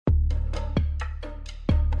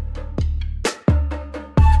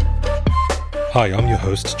Hi, I'm your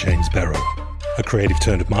host, James Barrow, a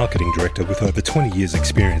creative-turned-marketing director with over 20 years'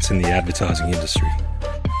 experience in the advertising industry.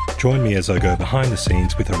 Join me as I go behind the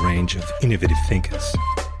scenes with a range of innovative thinkers.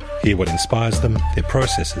 Hear what inspires them, their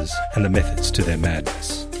processes, and the methods to their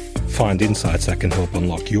madness. Find insights that can help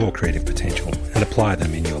unlock your creative potential and apply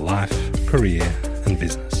them in your life, career, and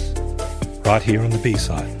business. Right here on the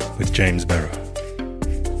B-Side with James Barrow.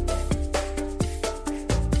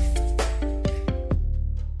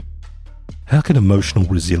 How can emotional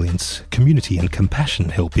resilience, community and compassion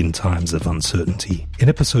help in times of uncertainty? In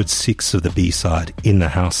episode 6 of the B-Side In the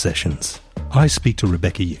House sessions, I speak to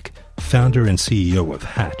Rebecca Yik, founder and CEO of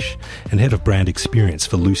Hatch and head of brand experience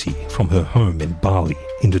for Lucy from her home in Bali,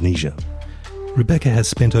 Indonesia. Rebecca has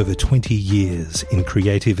spent over 20 years in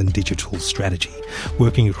creative and digital strategy,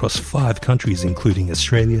 working across 5 countries including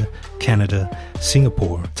Australia, Canada,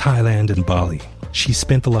 Singapore, Thailand and Bali. She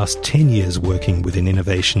spent the last 10 years working with an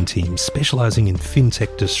innovation team specialising in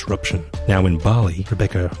fintech disruption. Now in Bali,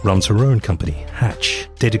 Rebecca runs her own company, Hatch,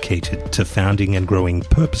 dedicated to founding and growing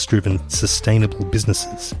purpose-driven, sustainable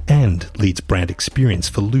businesses, and leads brand experience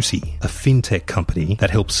for Lucy, a fintech company that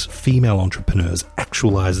helps female entrepreneurs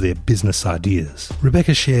actualise their business ideas.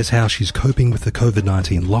 Rebecca shares how she's coping with the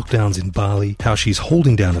COVID-19 lockdowns in Bali, how she's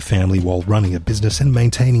holding down a family while running a business and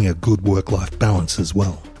maintaining a good work-life balance as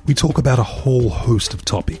well. We talk about a whole host of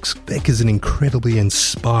topics. Beck is an incredibly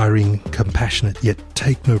inspiring, compassionate, yet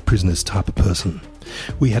take-no-prisoners type of person.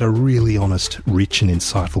 We had a really honest, rich and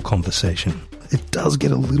insightful conversation. It does get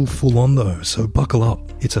a little full-on though, so buckle up.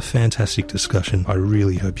 It's a fantastic discussion. I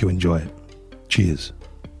really hope you enjoy it. Cheers.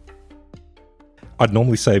 I'd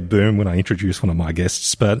normally say boom when I introduce one of my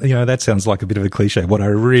guests, but, that sounds like a bit of a cliche. What I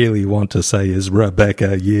really want to say is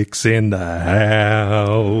Rebecca Yik's in the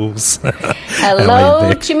house.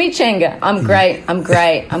 Hello, Chimichanga. I'm great.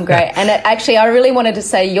 And actually, I really wanted to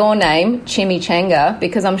say your name, Chimichanga,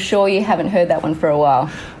 because I'm sure you haven't heard that one for a while.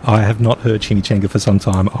 I have not heard Chimichanga for some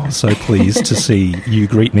time. I was so pleased to see you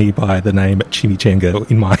greet me by the name Chimichanga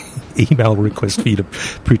in my email request for you to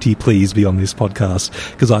pretty please be on this podcast,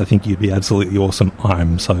 because I think you'd be absolutely awesome.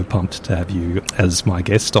 I'm so pumped to have you as my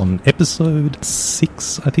guest on episode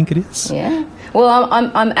 6, I think it is. Yeah. Well,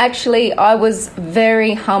 I was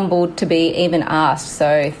very humbled to be even asked,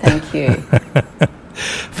 so thank you.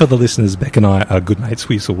 For the listeners, Beck and I are good mates.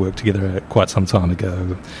 We used to work together quite some time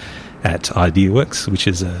ago at IdeaWorks, which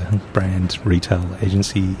is a brand retail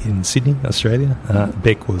agency in Sydney, Australia.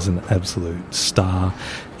 Beck was an absolute star.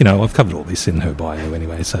 I've covered all this in her bio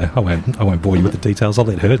anyway, so I won't bore you with the details. I'll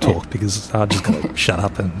let her talk because I just got to shut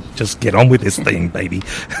up and just get on with this thing, baby.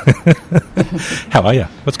 How are you?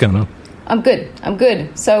 What's going on? I'm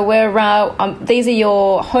good. So we're these are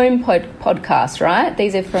your home podcasts, right?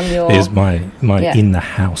 These are from your... There's my In the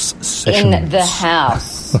House sessions. In the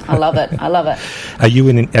house. I love it. Are you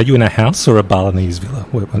in a house or a Balinese villa?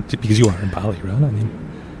 Because you are in Bali, right?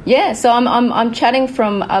 Yeah, so I'm chatting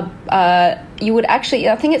from you would actually,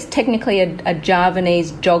 I think it's technically a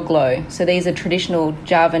Javanese joglo. So these are traditional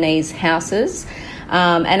Javanese houses.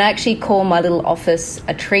 And I actually call my little office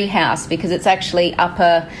a tree house because it's actually up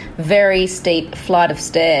a very steep flight of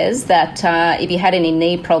stairs that if you had any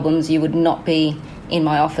knee problems, you would not be in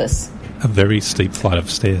my office. A very steep flight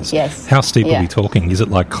of stairs? Yes. How steep are we talking? Is it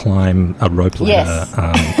like climb a rope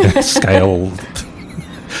ladder, scale the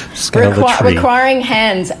tree? Requiring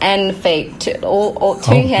hands and feet, or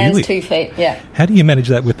two hands, really? 2 feet, yeah. How do you manage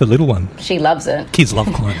that with the little one? She loves it. Kids love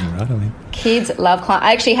climbing, right? Kids love climbing.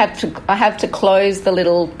 I actually have to close the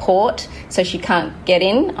little port so she can't get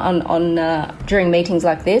in on during meetings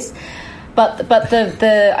like this. But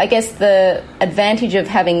the I guess the advantage of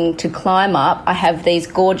having to climb up, I have these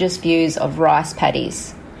gorgeous views of rice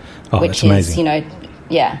paddies. Oh, which that's amazing.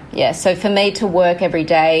 Yeah. So for me to work every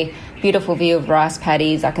day, beautiful view of rice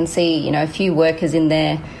paddies. I can see, a few workers in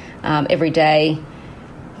there every day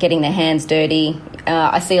getting their hands dirty.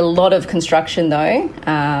 I see a lot of construction though,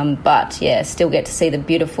 but still get to see the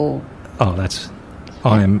beautiful. Oh,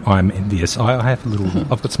 I'm envious. I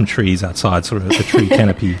have I've got some trees outside, sort of a tree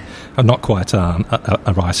canopy. I'm not quite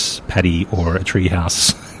a rice paddy or a tree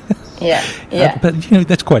house. Yeah. But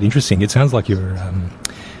that's quite interesting. It sounds like you're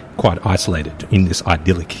quite isolated in this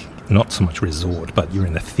idyllic, not so much resort, but you're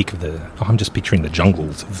in the thick of I'm just picturing the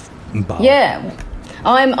jungles of Bali. Yeah.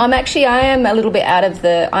 I am a little bit out of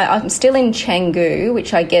I'm still in Canggu,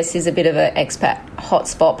 which I guess is a bit of an expat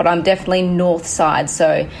hotspot, but I'm definitely north side.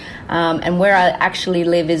 So, and where I actually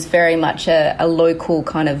live is very much a local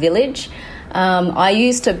kind of village.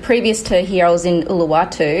 Previous to here, I was in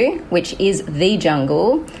Uluwatu, which is the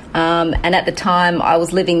jungle. And at the time I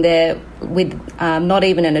was living there with not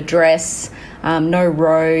even an address, no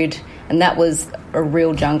road, and that was a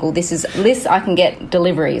real jungle. This I can get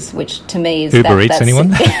deliveries, which to me is Uber Eats, anyone?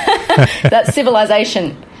 That's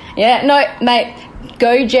civilization. Yeah, no, mate.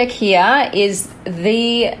 Gojek here is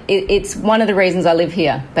it's one of the reasons I live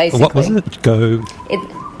here, basically. What was it?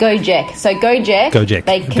 Gojek. So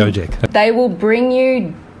Gojek. They will bring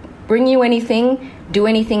you anything, do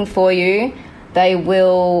anything for you. They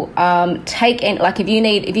will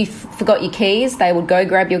if you forgot your keys, they will go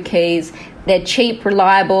grab your keys. They're cheap,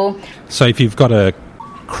 reliable. So if you've got a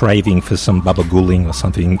craving for some babagooling or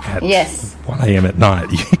something at 1 a.m. at night,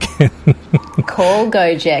 you can call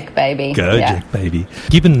Gojek, baby. Baby.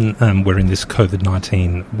 Given we're in this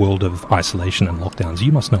COVID-19 world of isolation and lockdowns,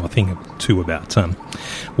 you must know a thing or two about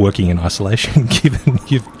working in isolation, given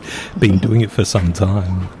you've been doing it for some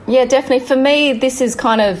time. Yeah, definitely. For me, this is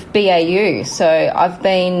kind of BAU. So I've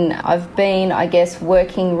been, I guess,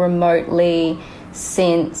 working remotely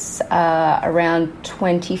since around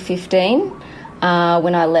 2015.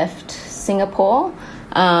 When I left Singapore.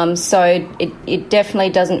 So it definitely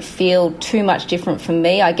doesn't feel too much different for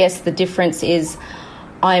me. I guess the difference is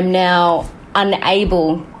I'm now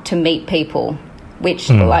unable to meet people, which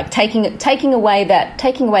taking away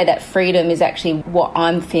that freedom is actually what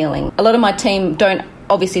I'm feeling. A lot of my team don't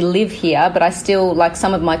obviously live here, but I still,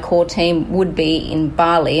 some of my core team would be in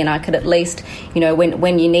Bali, and I could at least,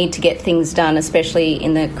 when you need to get things done, especially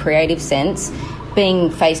in the creative sense,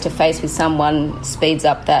 being face-to-face with someone speeds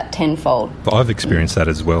up that tenfold. I've experienced that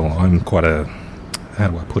as well. I'm quite how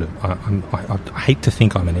do I put it? I hate to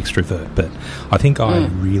think I'm an extrovert, but I think I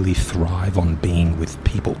really thrive on being with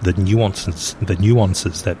people. The nuances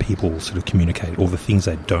that people sort of communicate, or the things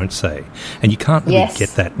they don't say. And you can't really get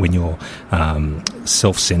that when you're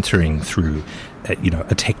self-centering through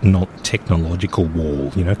a technological wall,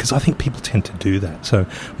 because I think people tend to do that. So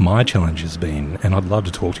my challenge has been, and I'd love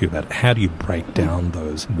to talk to you about it, how do you break down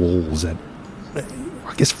those walls that,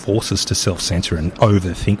 I guess, force us to self-censor and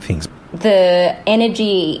overthink things? The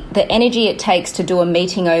energy it takes to do a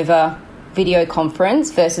meeting over video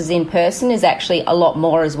conference versus in person is actually a lot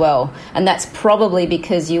more as well. And that's probably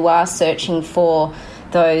because you are searching for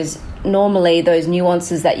those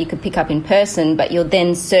nuances that you could pick up in person, but you're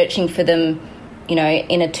then searching for them in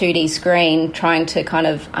a 2D screen, trying to kind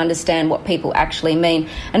of understand what people actually mean.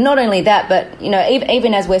 And not only that, but,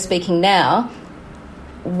 even as we're speaking now,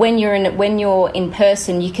 when you're in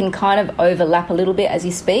person, you can kind of overlap a little bit as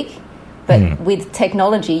you speak. But with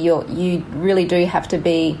technology, you really do have to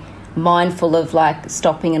be mindful of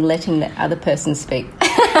stopping and letting the other person speak.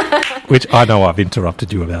 Which I know I've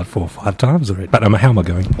interrupted you about 4 or 5 times already. But how am I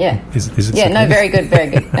going? Yeah. Is it yeah, no, very good.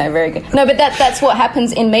 No, very good. No, but that's what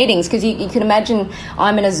happens in meetings, because you can imagine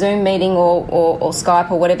I'm in a Zoom meeting or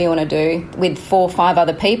Skype or whatever you want to do with 4 or 5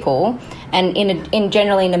 other people, and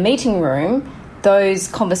generally in a meeting room, those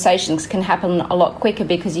conversations can happen a lot quicker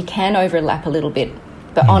because you can overlap a little bit.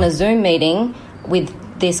 But on a Zoom meeting with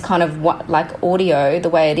this kind of audio, the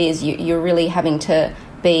way it is, you're really having to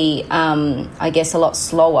be, I guess, a lot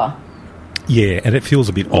slower. Yeah, and it feels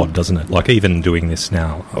a bit odd, doesn't it? Even doing this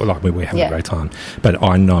now, we're having a great time. But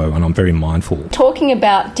I know, and I'm very mindful. Talking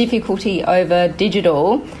about difficulty over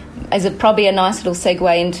digital is probably a nice little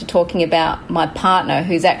segue into talking about my partner,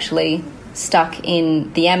 who's actually stuck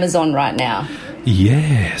in the Amazon right now.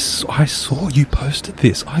 Yes, I saw you posted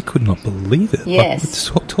this. I could not believe it. Yes.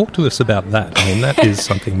 Talk to us about that. I mean, that is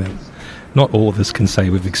something that not all of us can say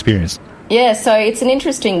we've experienced. Yeah, so it's an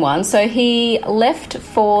interesting one. So he left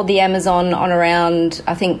for the Amazon on around,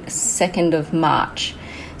 I think, 2nd of March.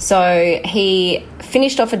 So he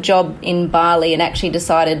finished off a job in Bali and actually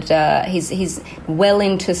decided he's well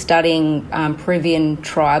into studying Peruvian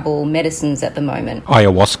tribal medicines at the moment.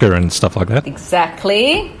 Ayahuasca and stuff like that?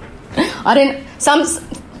 Exactly.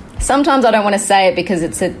 Sometimes I don't want to say it because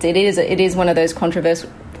it is one of those controversial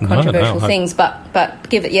things, but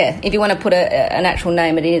give it, if you want to put an actual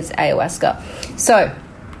name, it is ayahuasca. So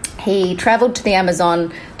he travelled to the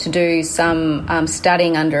Amazon to do some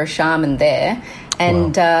studying under a shaman there,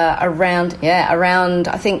 and around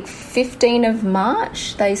I think 15 of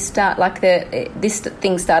March they start this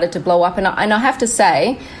thing started to blow up, and I have to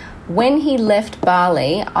say, when he left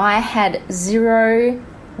Bali, I had zero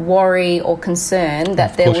worry or concern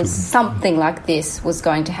that there was something like this was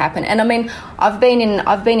going to happen. And I mean, I've been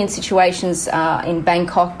in situations in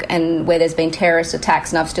Bangkok and where there's been terrorist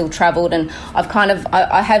attacks, and I've still travelled, and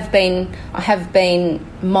I have been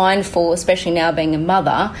mindful, especially now being a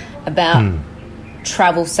mother, about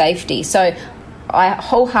travel safety. So I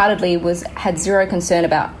wholeheartedly had zero concern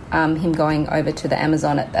about him going over to the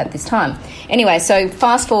Amazon at this time. Anyway, so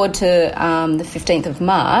fast forward to the 15th of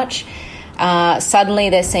March. Suddenly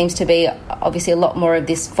there seems to be obviously a lot more of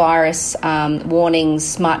this virus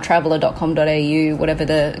warnings, smarttraveller.com.au, whatever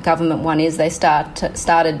the government one is, they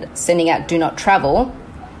started sending out do not travel.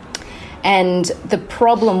 And the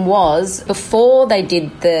problem was, before they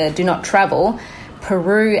did the do not travel,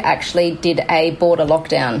 Peru actually did a border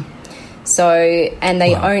lockdown. So, and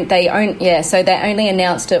they so they only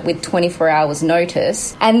announced it with 24 hours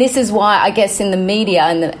notice. And this is why, I guess, in the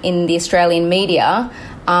media, in the Australian media,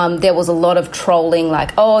 there was a lot of trolling,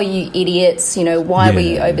 like, oh, you idiots, why were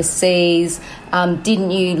you overseas?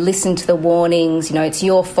 Didn't you listen to the warnings? It's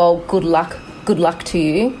your fault. Good luck to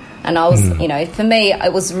you. And I was, for me,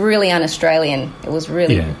 it was really un-Australian. It was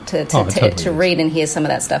really to read and hear some of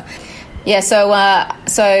that stuff. Yeah, so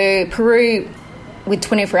Peru, with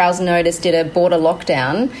 24 hours notice, did a border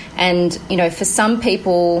lockdown. And, for some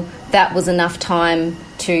people, that was enough time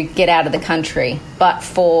to get out of the country. But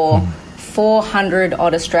for 400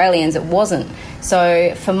 odd Australians, it wasn't.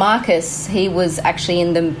 So for Marcus, he was actually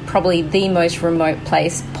in probably the most remote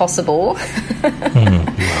place possible.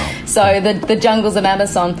 So the jungles of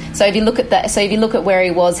Amazon. So if you look at that, where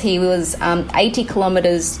he was 80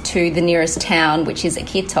 kilometres to the nearest town, which is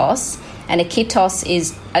Iquitos, and Iquitos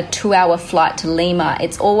is a 2-hour flight to Lima.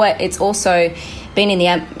 It's also been in the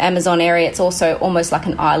Amazon area. It's also almost like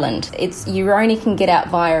an island. You only can get out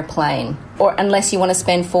via a plane, or unless you want to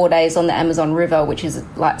spend 4 days on the Amazon River, which is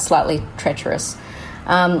like slightly treacherous.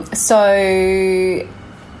 So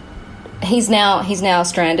he's now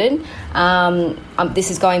stranded.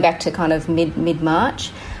 This is going back to kind of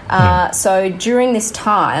mid-March. So during this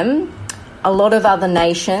time, a lot of other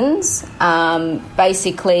nations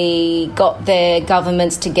basically got their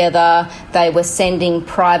governments together. They were sending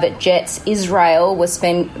private jets. Israel was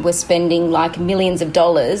spending like millions of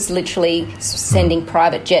dollars, literally sending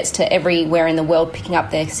private jets to everywhere in the world, picking up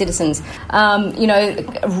their citizens.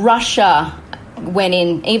 Russia went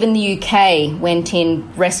in. Even the UK went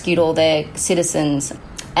in, rescued all their citizens.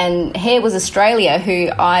 And here was Australia, who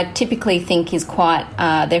I typically think is quite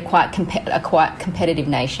competitive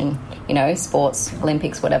nation. Sports,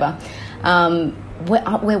 Olympics, whatever.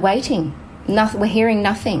 We're waiting. We're hearing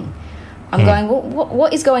nothing. I'm going,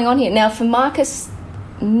 what is going on here? Now, for Marcus,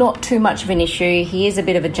 not too much of an issue. He is a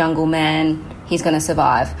bit of a jungle man. He's going to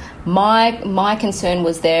survive. My concern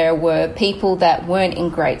was there were people that weren't in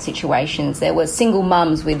great situations. There were single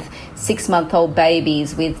mums with 6-month-old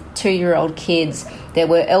babies, with 2-year-old kids. There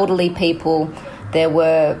were elderly people. There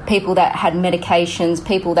were people that had medications,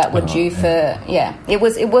 people that were due for... Yeah, it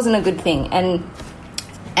wasn't a good thing. And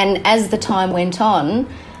as the time went on,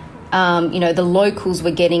 the locals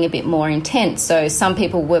were getting a bit more intense. So some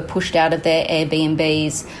people were pushed out of their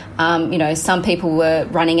Airbnbs. Some people were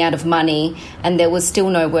running out of money, and there was still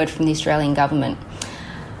no word from the Australian government.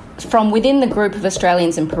 From within the group of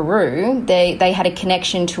Australians in Peru, they had a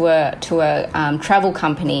connection to a travel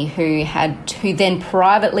company who then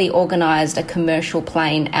privately organised a commercial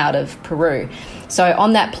plane out of Peru. So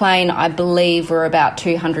on that plane, I believe were about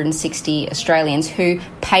 260 Australians who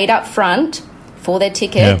paid up front for their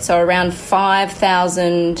ticket, so around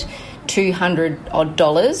 $5,200 odd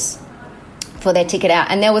for their ticket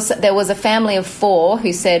out. And there was a family of 4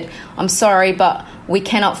 who said, "I'm sorry, but we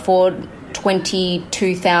cannot afford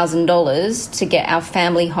 $22,000 to get our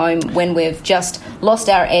family home when we've just lost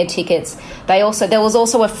our air tickets." There was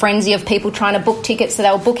also a frenzy of people trying to book tickets, so they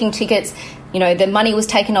were booking tickets. The money was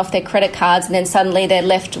taken off their credit cards, and then suddenly they're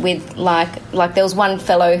left with like there was one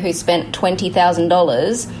fellow who spent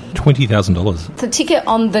 $20,000. $20,000. The ticket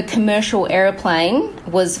on the commercial aeroplane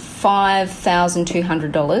was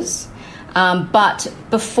 $5,200. But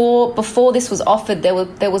before this was offered,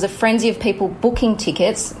 there was a frenzy of people booking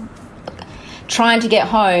tickets, trying to get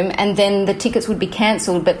home, and then the tickets would be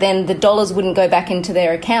cancelled, but then the dollars wouldn't go back into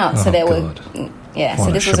their account. So so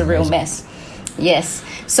this was a real mess. Yes.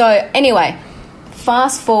 So anyway,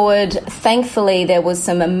 fast forward, thankfully there was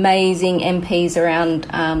some amazing MPs around,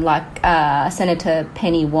 Senator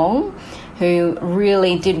Penny Wong, who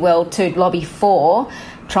really did well to lobby for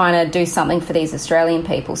trying to do something for these Australian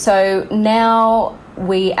people. So now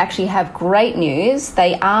we actually have great news.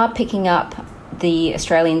 They are picking up the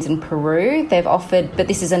Australians in Peru. They've offered, but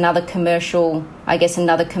this is another commercial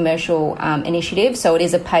initiative, so it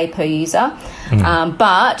is a pay per user.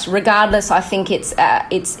 But regardless, I think it's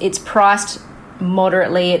priced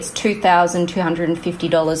moderately. It's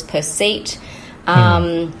 $2,250 per seat.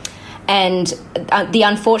 And the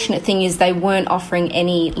unfortunate thing is they weren't offering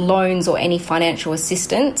any loans or any financial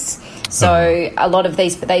assistance. So a lot of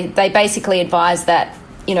these, they basically advise that,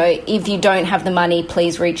 if you don't have the money,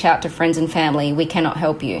 please reach out to friends and family. We cannot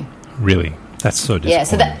help you. Really? That's so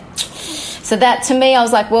disappointing. Yeah, so So that, to me, I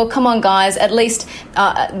was like, well, come on, guys. At least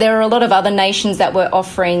there are a lot of other nations that were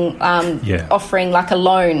offering like a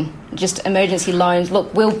loan, just emergency loans.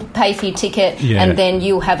 Look, we'll pay for your ticket, and then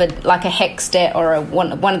you'll have a HEX debt or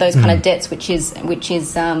one of those kind of debts, which is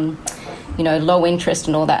low interest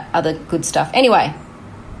and all that other good stuff. Anyway,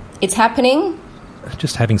 it's happening.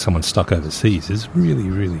 Just having someone stuck overseas is really,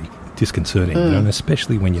 really disconcerting, and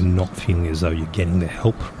especially when you're not feeling as though you're getting the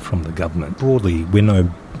help from the government. Broadly, we're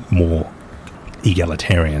no more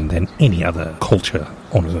egalitarian than any other culture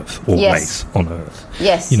on earth or race on earth.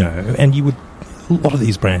 Yes. And you would, a lot of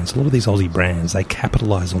these Aussie brands, they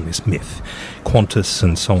capitalise on this myth. Qantas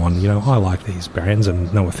and so on, I like these brands,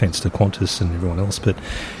 and no offence to Qantas and everyone else, but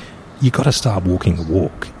you've got to start walking the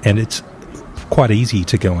walk. And it's quite easy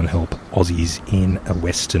to go and help Aussies in a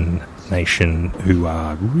Western nation who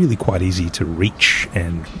are really quite easy to reach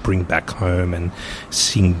and bring back home and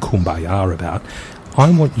sing Kumbaya about. I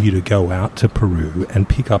want you to go out to Peru and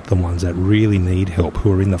pick up the ones that really need help,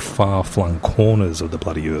 who are in the far-flung corners of the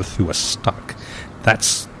bloody earth, who are stuck.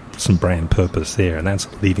 That's some brand purpose there, and that's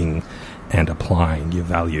living and applying your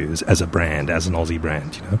values as a brand, as an Aussie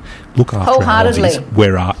brand. Look after our Aussies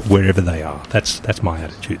wherever they are. That's my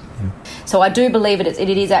attitude. So I do believe it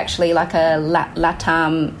is actually like a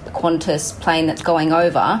LATAM Qantas plane that's going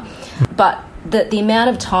over, but the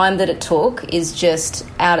amount of time that it took is just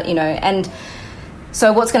out. And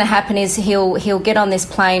so what's going to happen is he'll get on this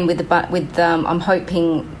plane with I'm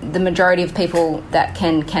hoping the majority of people that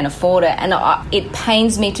can afford it, and it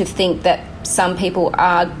pains me to think that some people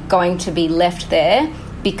are going to be left there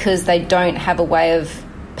because they don't have a way of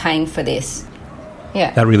paying for this.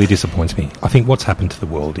 Yeah, that really disappoints me. I think what's happened to the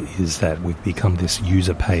world is that we've become this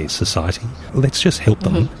user-pay society. Let's just help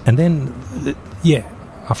them, and then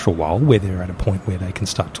after a while, where they're at a point where they can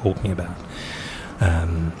start talking about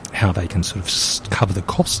how they can sort of cover the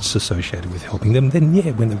costs associated with helping them, then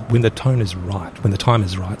when the time is right,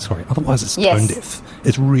 otherwise it's tone deaf.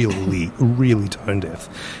 It's really, really tone deaf.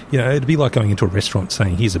 It'd be like going into a restaurant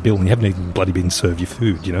saying, here's a bill, and you haven't even bloody been served your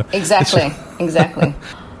food, Exactly.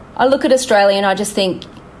 I look at Australia and I just think,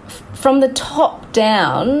 from the top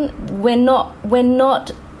down, we're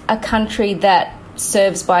not a country that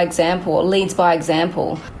serves by example or leads by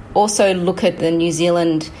example. Also look at the New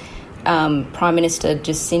Zealand Prime Minister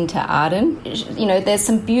Jacinta Ardern. There's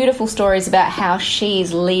some beautiful stories about how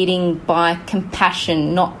she's leading by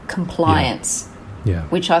compassion, not compliance. Yeah.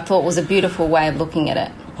 Which I thought was a beautiful way of looking at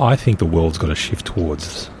it. I think the world's got to shift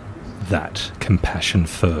towards that. Compassion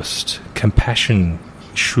first. Compassion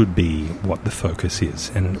should be what the focus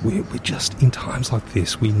is, and we're just, in times like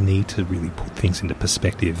this, we need to really put things into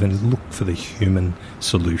perspective and look for the human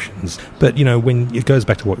solutions. But when it goes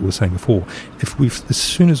back to what we were saying before, as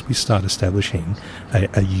soon as we start establishing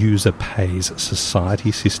a user pays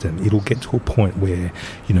society system, it'll get to a point where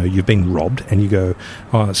you've been robbed and you go,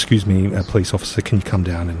 oh, excuse me, police officer, can you come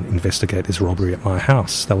down and investigate this robbery at my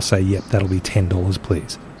house? They'll say, yep, that'll be $10,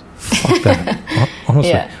 please. Fuck that.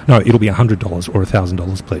 Honestly. No, it'll be $100 or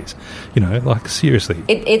 $1,000, please. Seriously.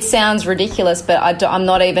 It sounds ridiculous, but I'm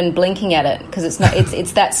not even blinking at it, because it's not.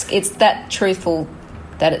 It's that truthful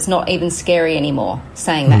that it's not even scary anymore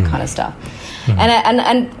saying that kind of stuff.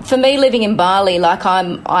 And for me, living in Bali,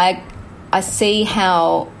 I see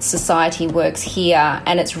how society works here,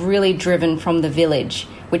 and it's really driven from the village,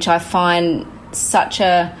 which I find such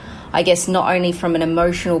a, I guess, not only from an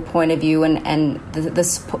emotional point of view, and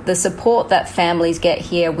the support that families get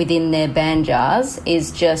here within their banjars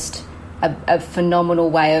is just a phenomenal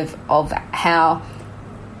way of how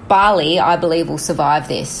Bali, I believe, will survive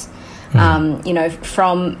this. From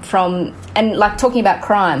and like talking about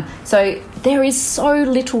crime. So there is so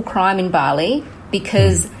little crime in Bali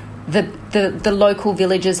because the local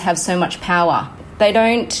villagers have so much power. They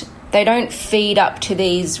don't feed up to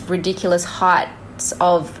these ridiculous heights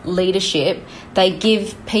of leadership. They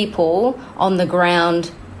give people on the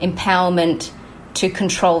ground empowerment to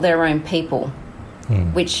control their own people,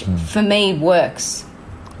 which for me works.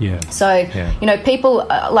 Yeah. So, people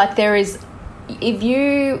there is, if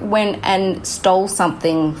you went and stole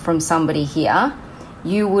something from somebody here,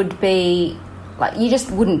 you would be you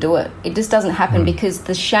just wouldn't do it. It just doesn't happen because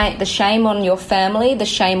the shame on your family, the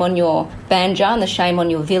shame on your banjar, and the shame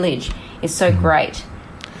on your village is so great.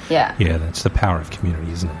 Yeah. Yeah, that's the power of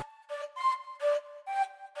community, isn't it?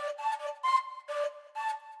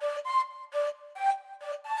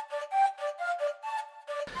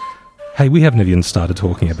 Hey, we haven't even started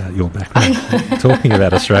talking about your background, talking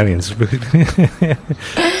about Australians. You're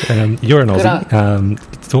an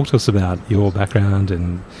Aussie. Talk to us about your background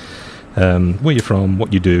and where you're from,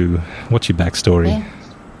 what you do, what's your backstory. Yeah.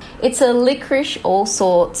 It's a licorice, all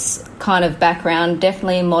sorts kind of background,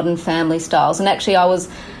 definitely modern family styles. And actually I was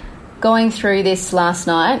going through this last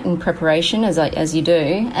night in preparation, as you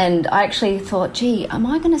do, and I actually thought, gee, am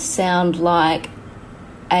I going to sound like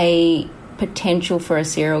a potential for a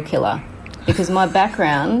serial killer? Because my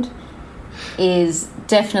background is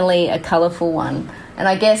definitely a colourful one. And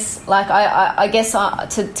I guess, like,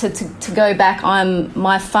 to go back,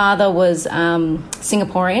 my father was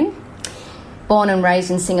Singaporean, born and raised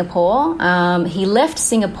in Singapore. He left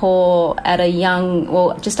Singapore at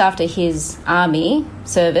just after his army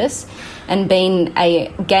service, and being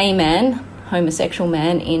a gay man, homosexual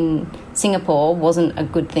man in Singapore wasn't a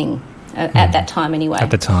good thing at that time anyway. At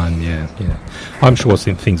the time, yeah. I'm sure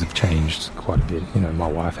things have changed quite a bit. You know, my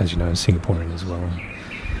wife, as you know, is Singaporean as well.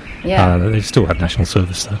 Yeah. They still have national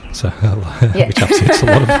service, though, so which upsets a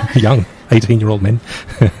lot of young 18-year-old men.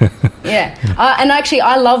 Yeah. And actually,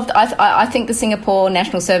 I think the Singapore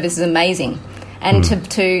National Service is amazing. And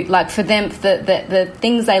to like, for them, the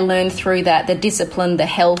things they learn through that, the discipline, the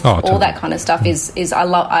health, all that kind of stuff is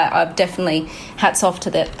I definitely hats off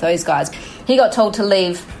to those guys. He got told to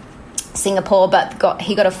leave Singapore, but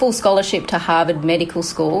he got a full scholarship to Harvard Medical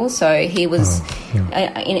School, so he was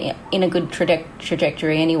in a good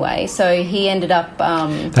trajectory anyway. So he ended up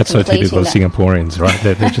that's so typical of Singaporeans, right?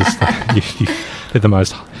 They're just they're the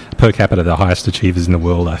most per capita, the highest achievers in the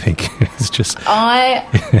world, I think. It's just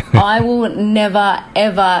I will never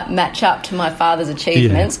ever match up to my father's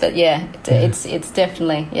achievements, but it's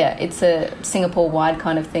definitely it's a Singapore wide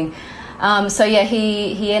kind of thing. So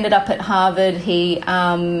he ended up at Harvard.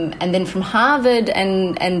 And then from Harvard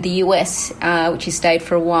and the US, which he stayed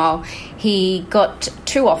for a while, he got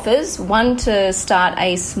 2 offers. One to start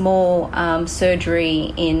a small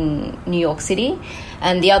surgery in New York City,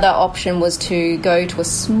 and the other option was to go to a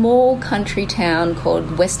small country town called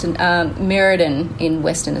Meriden in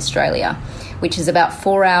Western Australia, which is about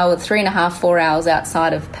 4 hours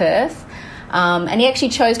outside of Perth. And he actually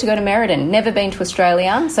chose to go to Meriden, never been to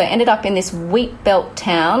Australia, so ended up in this wheat belt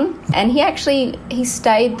town, and he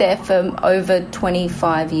stayed there for over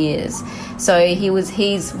 25 years. So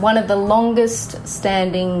he's one of the longest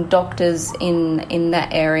standing doctors in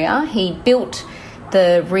that area. He built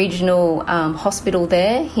the regional hospital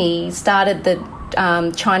there. He started the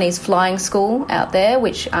Chinese flying school out there,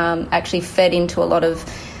 which actually fed into a lot of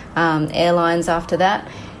airlines after that.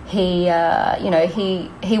 He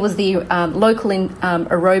was the local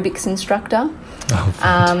aerobics instructor. Oh,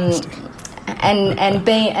 fantastic. And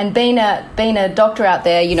being a doctor out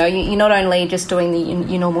there, you know, you're not only just doing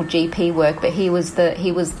your normal GP work, but he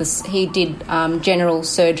did general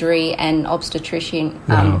surgery and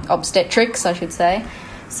obstetrics, I should say.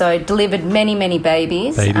 So delivered many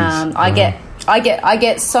babies. I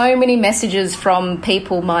get so many messages from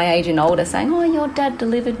people my age and older saying, "Oh, your dad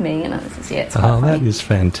delivered me," and it's quite funny. That is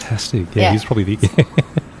fantastic. Yeah, he's probably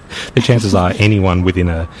the chances are anyone within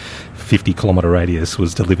a 50-kilometre radius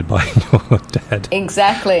was delivered by your dad.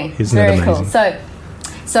 Exactly. Isn't that amazing? Cool.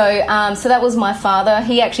 So that was my father.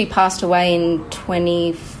 He actually passed away in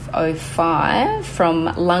 2005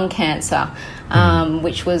 from lung cancer,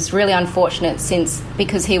 which was really unfortunate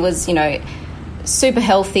because he was, you know, super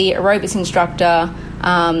healthy, aerobics instructor,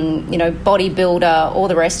 bodybuilder, all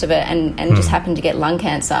the rest of it, and just happened to get lung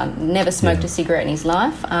cancer. Never smoked a cigarette in his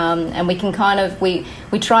life, and we can we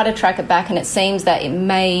try to track it back, and it seems that it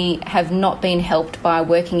may have not been helped by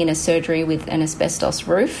working in a surgery with an asbestos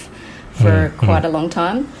roof for quite a long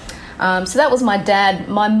time. So that was my dad.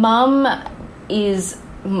 My mum,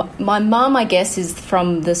 I guess, is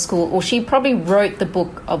from the school, or she probably wrote the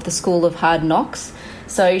book of the School of Hard Knocks.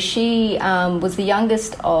 So she was the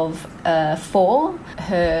youngest of 4.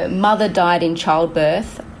 Her mother died in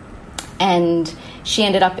childbirth, and she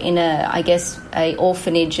ended up in a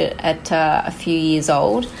orphanage at a few years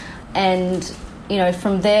old. And, you know,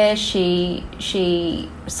 from there she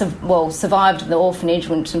survived the orphanage,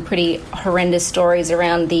 with some pretty horrendous stories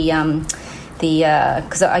around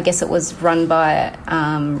because I guess it was run by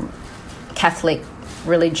Catholic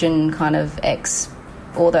religion kind of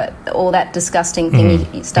all that disgusting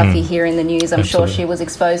stuff you hear in the news. I'm Absolutely. sure she was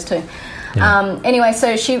exposed to. Yeah. Anyway,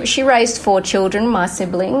 so she raised 4 children, my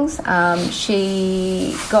siblings.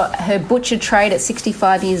 She got her butcher trade at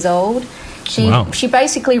 65 years old. She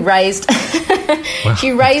basically raised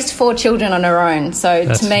she raised 4 children on her own. So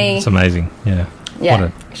to me, it's amazing. Yeah. Yeah.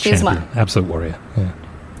 What a champion, absolute warrior. Yeah.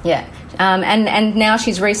 Yeah. And now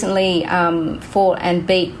she's recently fought and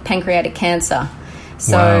beat pancreatic cancer.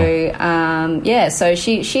 So, so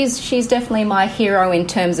she's definitely my hero in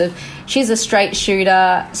terms of she's a straight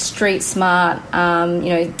shooter, street smart,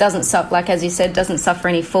 doesn't suffer, like as you said, doesn't suffer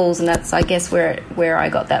any fools, and that's, I guess, where I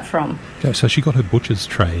got that from. So she got her butcher's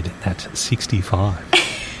trade at 65.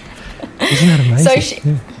 Isn't that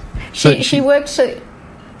amazing? She worked...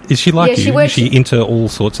 Is she like you? Is she into all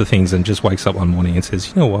sorts of things and just wakes up one morning and says,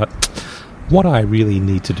 you know what I really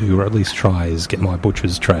need to do, or at least try, is get my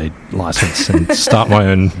butcher's trade licence and start my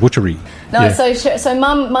own butchery? No, so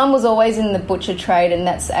mum was always in the butcher trade, and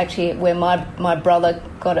that's actually where my brother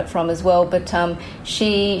got it from as well. But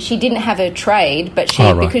she didn't have her trade, but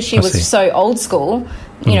because she was so old school,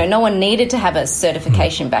 no one needed to have a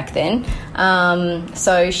certification back then.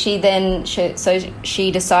 So she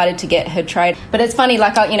decided to get her trade. But it's funny,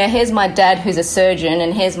 like here's my dad who's a surgeon,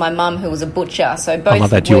 and here's my mum who was a butcher. So both I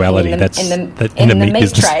love that duality. in the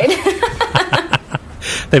meat trade.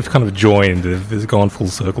 They've kind of joined. They've gone full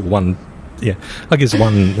circle. One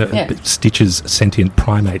stitches sentient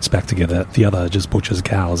primates back together. The other just butchers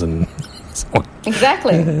cows and so on.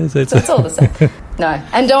 Exactly. So it's all the same. No,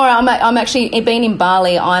 and don't worry, I'm actually, being in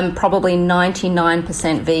Bali, I'm probably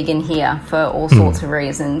 99% vegan here for all sorts of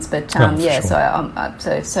reasons. But sure.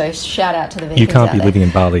 So shout out to the vegans. You can't be living in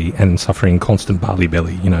Bali and suffering constant barley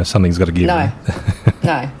belly. Something's got to give. No,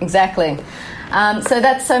 no, exactly.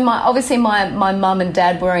 Obviously my mum and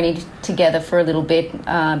dad were only together for a little bit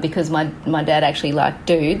because my dad actually liked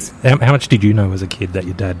dudes. How much did you know as a kid that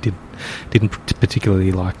your dad didn't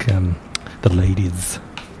particularly like the ladies?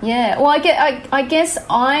 Yeah, well, I guess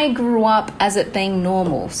I grew up as it being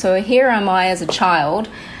normal. So here am I as a child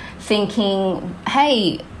thinking,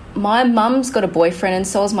 hey, my mum's got a boyfriend and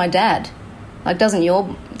so's my dad. Like, doesn't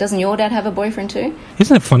your dad have a boyfriend too?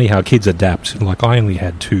 Isn't it funny how kids adapt? Like, I only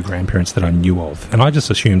had 2 grandparents that I knew of, and I just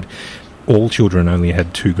assumed all children only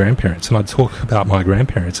had 2 grandparents. And I'd talk about my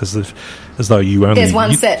grandparents as though you only... There's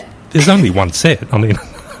one set. There's only one set. I mean...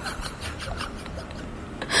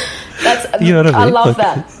 That's, you know what I mean?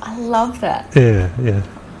 I love that. Yeah.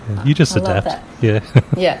 You just adapt. Yeah.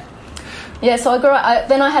 Yeah, so I grew up.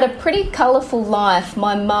 Then I had a pretty colourful life.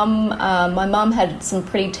 My mum had some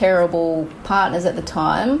pretty terrible partners at the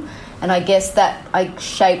time, and I guess that I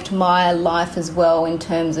shaped my life as well in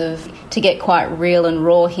terms of, to get quite real and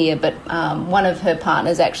raw here, but one of her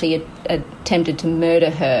partners actually attempted to murder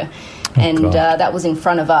her, and that was in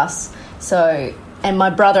front of us. So, and my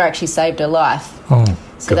brother actually saved her life.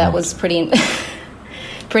 So that was pretty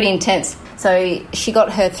intense. So she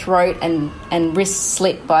got her throat and wrist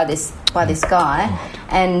slit by this guy,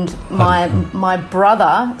 and my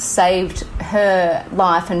brother saved her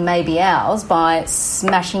life and maybe ours by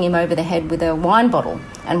smashing him over the head with a wine bottle,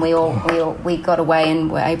 and we got away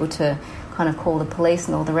and were able to kind of call the police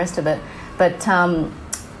and all the rest of it. But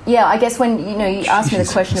yeah, I guess when you asked me the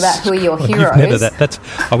question about who are your heroes.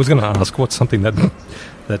 I was going to ask, what's something that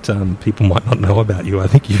people might not know about you. I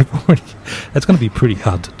think that's going to be pretty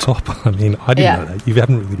hard to top. I mean, I didn't know that. You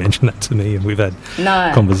haven't really mentioned that to me, and we've had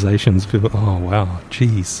conversations. People, oh wow,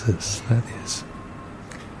 Jesus, that is.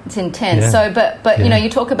 It's intense. Yeah. So, but you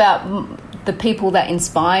talk about the people that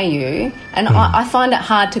inspire you, and I find it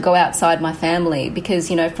hard to go outside my family because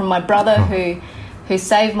from my brother who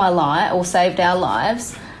saved my life or saved our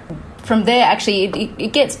lives. From there, actually,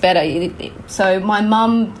 it gets better. So my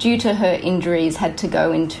mum, due to her injuries, had to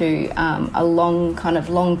go into a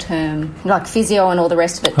long-term, like physio and all the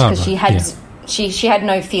rest of it, because she had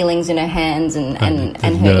no feelings in her hands, and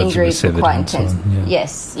her injuries were quite intense.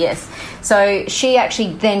 Yes. So she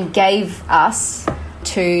actually then gave us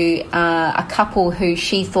to a couple who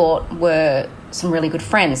she thought were some really good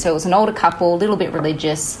friends. So it was an older couple, a little bit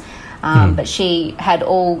religious, but she had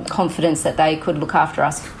all confidence that they could look after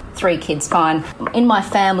us. 3 kids, fine. In my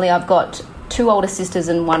family, I've got 2 older sisters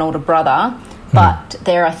and 1 older brother, but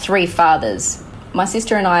there are 3 fathers. My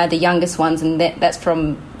sister and I are the youngest ones, and that's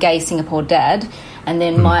from gay Singapore dad. And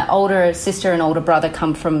then my older sister and older brother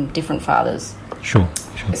come from different fathers. Sure.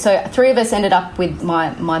 So 3 of us ended up with my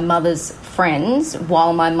mother's friends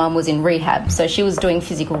while my mum was in rehab. So she was doing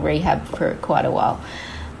physical rehab for quite a while.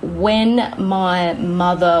 When my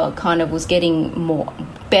mother kind of was getting more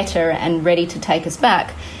better and ready to take us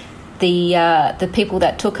back, the people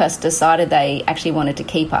that took us decided they actually wanted to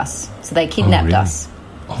keep us. So they kidnapped us.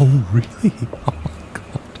 Oh, really?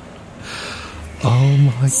 Oh,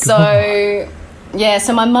 my God. So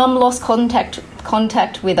my mum lost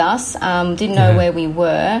contact with us, didn't know where we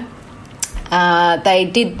were. They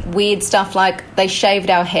did weird stuff like they shaved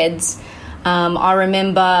our heads. I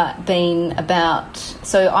remember being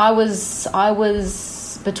I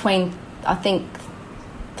was between, I think,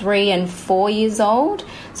 3 and 4 years old.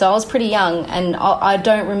 So I was pretty young, and I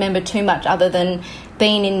don't remember too much other than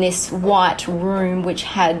being in this white room which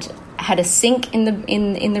had a sink in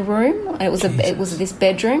the room. It was this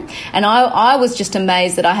bedroom, and I was just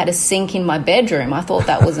amazed that I had a sink in my bedroom. I thought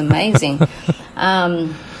that was amazing.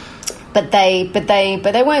 But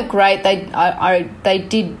they weren't great. They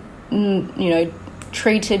did,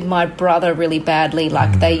 treated my brother really badly.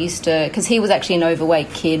 Like they used to, because he was actually an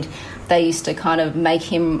overweight kid. They used to kind of make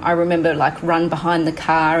him, I remember, like run behind the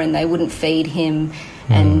car, and they wouldn't feed him.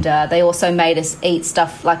 And they also made us eat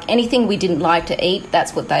stuff, like anything we didn't like to eat,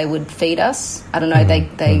 that's what they would feed us. I don't know,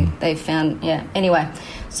 they found, Anyway,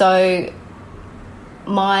 so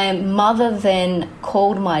my mother then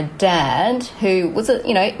called my dad, who was,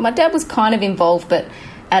 my dad was kind of involved, but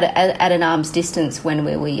at an arm's distance when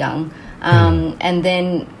we were young, and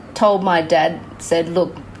then told my dad, said,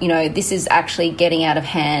 look, this is actually getting out of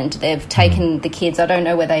hand. They've taken the kids. I don't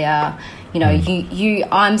know where they are.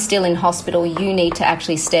 I'm still in hospital. You need to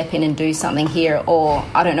actually step in and do something here, or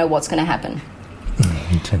I don't know what's going to happen.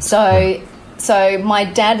 So my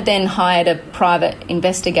dad then hired a private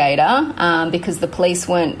investigator because the police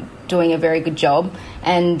weren't doing a very good job.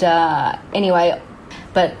 And anyway,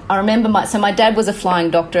 but I remember my dad was a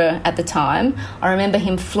flying doctor at the time. I remember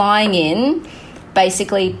him flying in,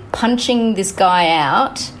 basically punching this guy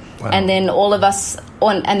out. Wow. And then all of us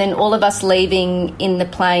leaving in the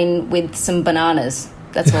plane with some bananas.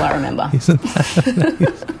 That's all I remember.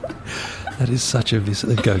 That is such a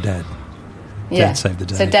go, Dad. Yeah. Dad saved the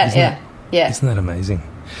day. So Dad, Isn't that amazing?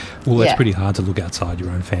 Well, that's pretty hard to look outside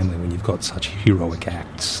your own family when you've got such heroic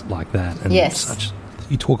acts like that. And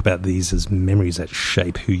you talk about these as memories that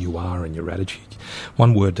shape who you are and your attitude.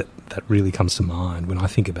 One word that really comes to mind when I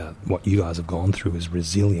think about what you guys have gone through is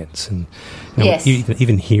resilience. And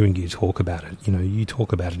even hearing you talk about it, you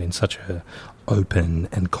talk about it in such a open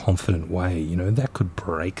and confident way. That could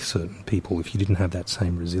break certain people if you didn't have that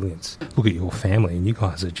same resilience. Look at your family, and you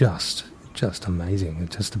guys are just amazing.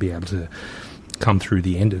 And just to be able to come through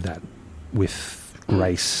the end of that with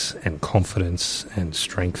grace and confidence and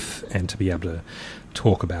strength, and to be able to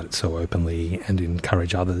talk about it so openly and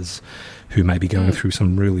encourage others who may be going through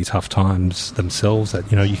some really tough times themselves, that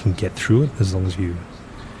you can get through it as long as you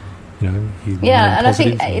and I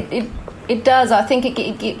think it does. I think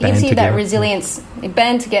it gives you that resilience. It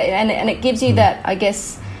band together, and it gives you that, I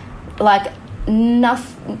guess, like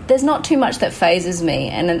there's not too much that phases me,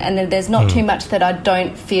 and there's not too much that I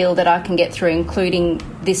don't feel that I can get through, including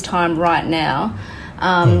this time right now.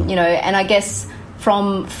 And I guess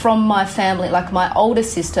from my family, like my older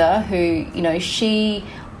sister, who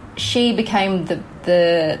she became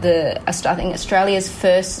I think Australia's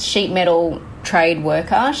first sheet metal trade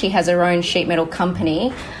worker. She has her own sheet metal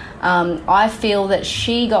company. I feel that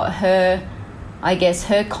she got her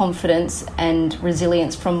confidence and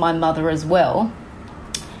resilience from my mother as well.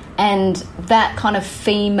 And that kind of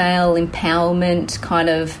female empowerment, kind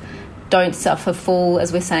of don't suffer fool,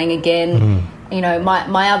 as we're saying again.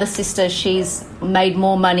 My other sister, she's made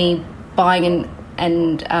more money buying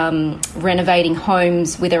and renovating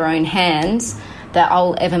homes with her own hands that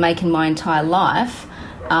I'll ever make in my entire life.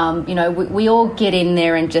 We all get in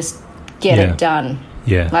there and just get it done.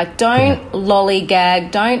 Yeah. Like, don't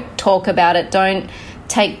lollygag, don't talk about it, don't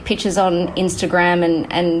take pictures on Instagram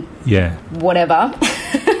and whatever.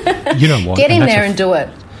 You know what? Get in there and do it.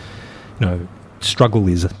 Struggle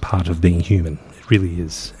is a part of being human. It really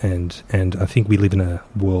is. And I think we live in a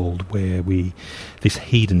world where this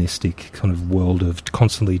hedonistic kind of world of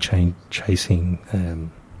constantly chasing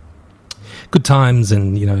good times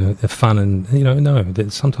and, fun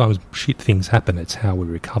and, sometimes shit things happen. It's how we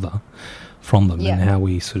recover from them and how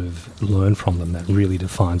we sort of learn from them that really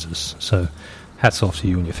defines us. So hats off to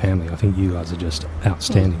you and your family. I think you guys are just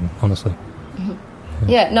outstanding, honestly.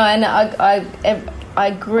 And I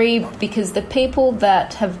agree, because the people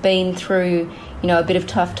that have been through, a bit of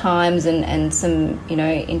tough times and some,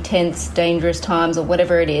 intense, dangerous times or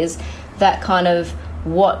whatever it is, that kind of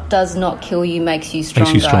what does not kill you makes you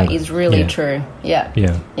stronger, is really true. Yeah.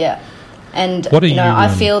 And, what are you, I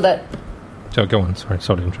feel that... So go on, sorry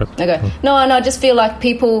to interrupt. Okay. No, and I just feel like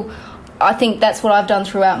people... I think that's what I've done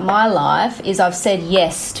throughout my life, is I've said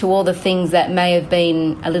yes to all the things that may have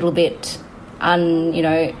been a little bit,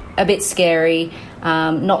 a bit scary,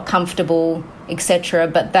 not comfortable, etc.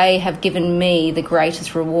 But they have given me the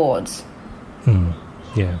greatest rewards.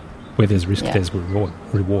 Yeah. Where there's risk, there's reward,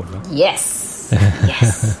 right? Yes.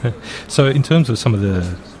 Yes. So in terms of some of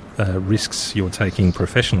the risks you're taking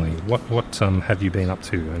professionally, what have you been up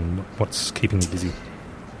to, and what's keeping you busy?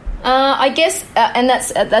 I guess, and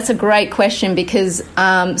that's a great question, because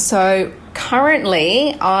so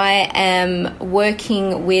Currently, I am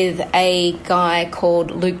working with a guy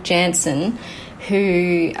called Luke Jansen,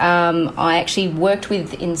 who I actually worked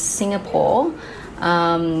with in Singapore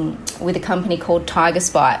with a company called Tiger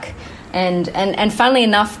Spike. And funnily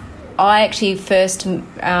enough, I actually first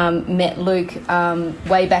met Luke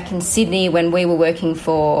way back in Sydney when we were working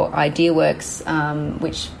for IdeaWorks,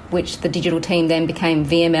 which the digital team then became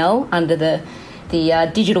VML under the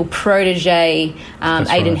digital protege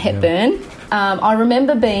Aidan Hepburn. Yeah. I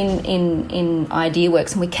remember being in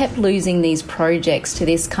IdeaWorks, and we kept losing these projects to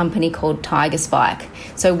this company called Tiger Spike.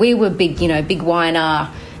 So we were big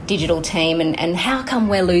Y&R digital team, and how come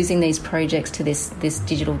we're losing these projects to this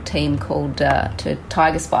digital team called to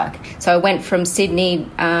Tiger Spike? So I went from Sydney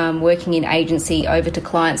working in agency over to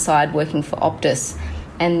client side working for Optus.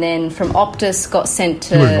 And then from Optus got sent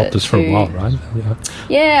to... You were in Optus for a while, right?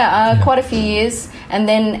 Yeah, quite a few years. And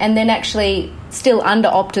then actually still under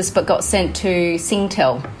Optus, but got sent to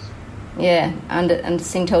Singtel. Yeah, under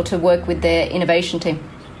Singtel to work with their innovation team.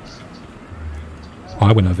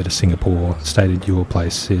 I went over to Singapore, stayed at your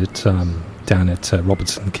place down at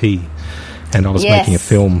Robertson Quay, and I was making a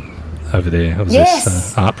film over there. It was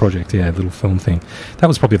this art project, a little film thing. That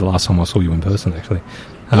was probably the last time I saw you in person, actually.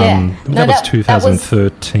 That was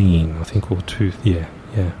 2013, I think, or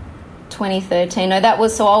 2013. No, that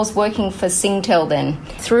was, so I was working for Singtel then.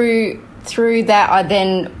 Through that, I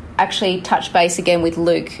then actually touched base again with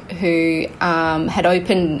Luke, who had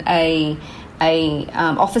opened a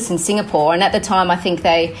office in Singapore, and at the time I think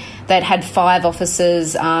they'd had 5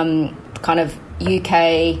 offices, kind of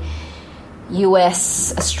UK,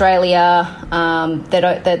 US, Australia,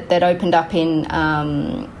 that opened up in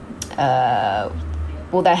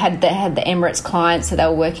they had the Emirates clients, so they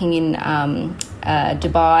were working in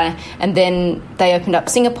Dubai, and then they opened up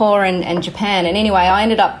Singapore and Japan. And anyway, I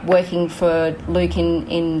ended up working for Luke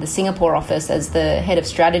in the Singapore office as the head of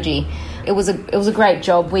strategy. It was a great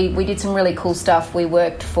job. We did some really cool stuff. We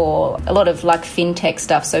worked for a lot of like fintech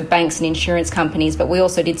stuff, so banks and insurance companies, but we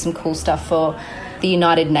also did some cool stuff for the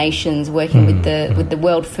United Nations, working with the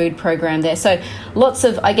World Food Program there. So lots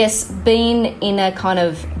of, I guess, being in a kind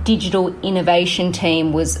of digital innovation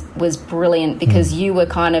team was brilliant, because you were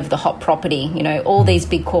kind of the hot property. You know, all these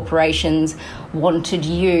big corporations wanted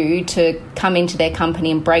you to come into their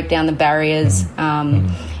company and break down the barriers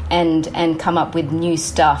and come up with new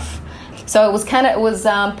stuff. So it was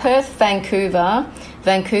Perth, Vancouver,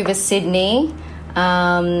 Sydney,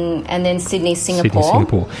 and then Sydney,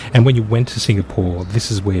 Singapore. And when you went to Singapore,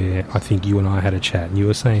 this is where I think you and I had a chat, and you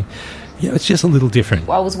were saying, it's just a little different.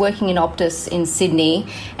 I was working in Optus in Sydney,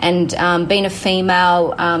 and being a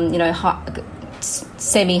female,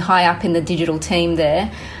 semi-high up in the digital team there,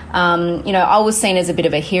 I was seen as a bit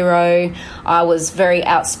of a hero. I was very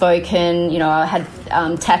outspoken. I had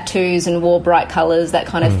tattoos and wore bright colours, that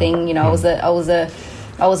kind of thing. I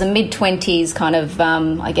was a mid-20s kind of,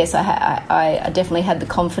 I guess I definitely had the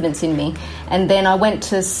confidence in me. And then I went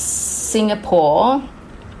to Singapore,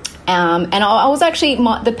 and I was actually,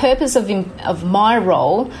 the purpose of my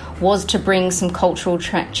role was to bring some cultural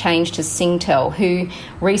change to Singtel, who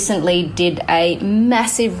recently did a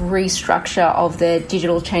massive restructure of their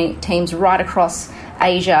digital teams right across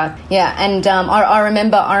Asia. Yeah, and I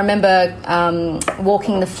remember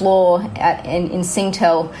walking the floor in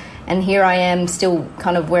Singtel, and here I am still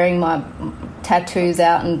kind of wearing my tattoos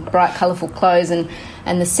out and bright, colourful clothes, and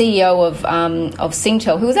the CEO of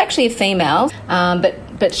Singtel, who was actually a female,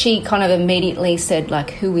 but she kind of immediately said,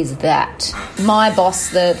 like, who is that? My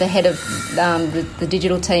boss, the head of the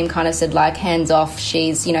digital team, kind of said, like, hands off.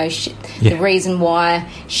 She's, the reason why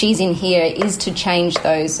she's in here is to change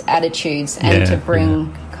those attitudes and to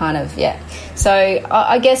bring kind of, So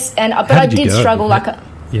I guess, but I did struggle, I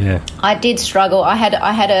did struggle. I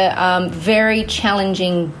had a very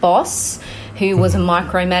challenging boss who was a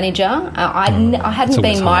micromanager. I hadn't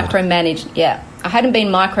been micromanaged. Yeah, I hadn't been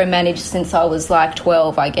micromanaged since I was like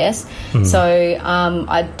 12, I guess. So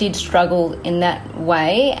I did struggle in that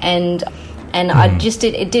way, and I just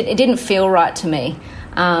it didn't feel right to me.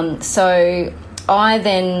 So I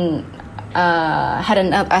then I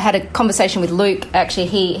had a conversation with Luke. Actually,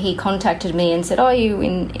 he contacted me and said, "Oh, you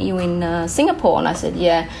in Singapore?" And I said,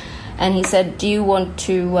 "Yeah." And he said, "Do you want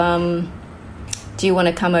to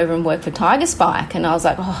come over and work for Tiger Spike?" And I was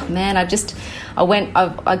like, "Oh man, I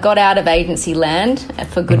got out of agency land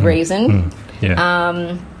for good reason."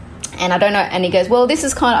 And I don't know. And he goes, "Well, this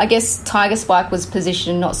is kind of, I guess Tiger Spike was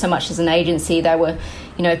positioned not so much as an agency. They were,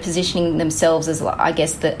 positioning themselves as, I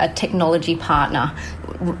guess, a technology partner,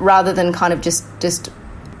 rather than kind of just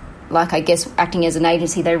like, I guess, acting as an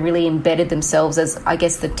agency. They really embedded themselves as, I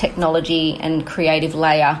guess, the technology and creative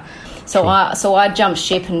layer." So I jumped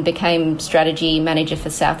ship and became strategy manager for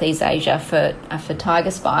Southeast Asia for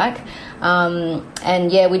Tiger Spike.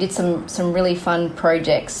 And yeah, we did some really fun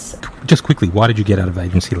projects. Just quickly, why did you get out of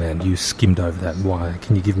agency land? You skimmed over that. Why?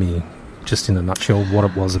 Can you give me, just in a nutshell, what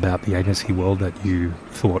it was about the agency world that you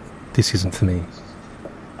thought, this isn't for me?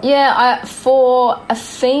 Yeah, for a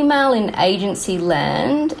female in agency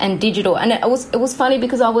land and digital, and it was funny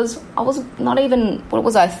because I was not even, what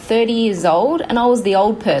was I, 30 years old, and I was the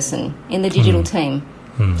old person in the digital team.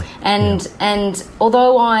 And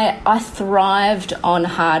although I thrived on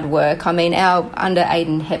hard work, I mean, under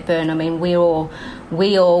Aidan Hepburn, I mean, we all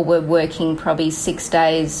were working probably 6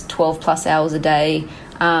 days, 12 plus hours a day,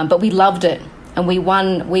 but we loved it. And we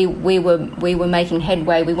won. We were making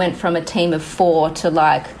headway. We went from a team of 4 to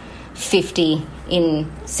like 50 in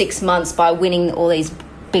 6 months by winning all these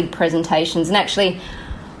big presentations. And actually,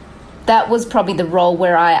 that was probably the role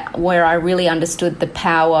where I really understood the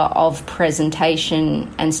power of presentation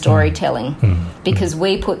and storytelling, because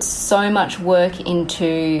we put so much work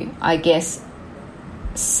into, I guess,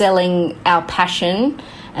 selling our passion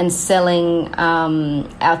and selling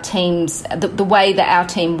our teams, the way that our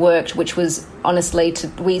team worked, which was honestly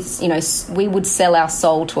we would sell our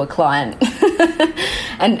soul to a client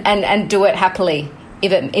and do it happily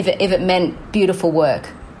if it meant beautiful work.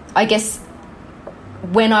 I guess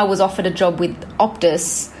when I was offered a job with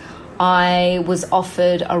Optus, I was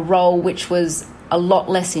offered a role which was a lot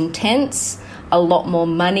less intense, a lot more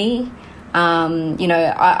money.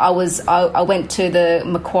 I went to the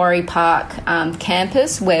Macquarie Park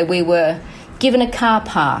campus where we were given a car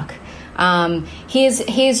park.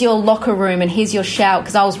 Here's your locker room and here's your shower,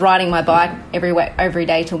 because I was riding my bike every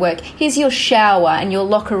day to work. Here's your shower and your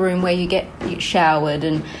locker room where you get showered,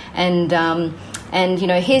 and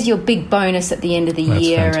here's your big bonus at the end of the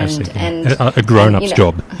year. Fantastic, and a grown-up's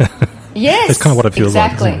job. Yes, that's kind of what it feels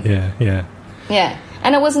exactly. like. Isn't it? Yeah.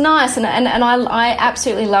 And it was nice, and I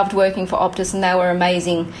absolutely loved working for Optus, and they were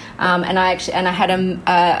amazing. And I had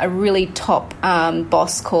a really top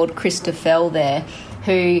boss called Krista Fell there,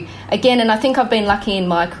 who, again, and I think I've been lucky in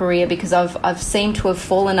my career because I've seemed to have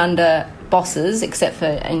fallen under bosses, except for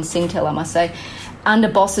in Singtel, I must say, under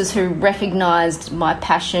bosses who recognised my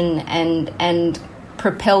passion and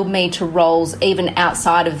propelled me to roles even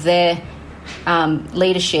outside of their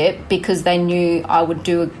leadership, because they knew I would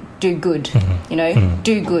do good,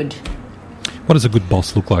 do good. What does a good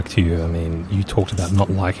boss look like to you? I mean, you talked about not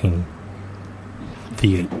liking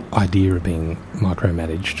the idea of being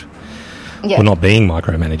micromanaged, or not being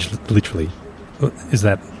micromanaged, literally. Is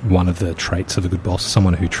that one of the traits of a good boss?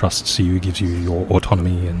 Someone who trusts you, gives you your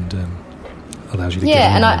autonomy, and allows you to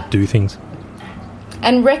get on and do things?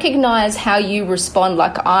 And recognise how you respond.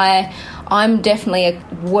 Like, I'm definitely a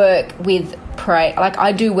work with praise. Like,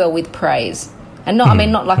 I do well with praise. And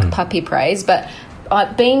not like a puppy praise, but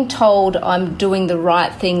being told I'm doing the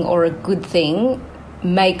right thing or a good thing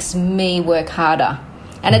makes me work harder.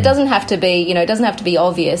 And it doesn't have to be, it doesn't have to be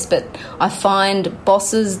obvious, but I find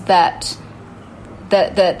bosses that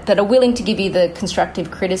are willing to give you the constructive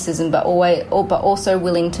criticism, but also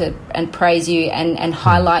willing to and praise you and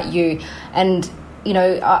highlight you, and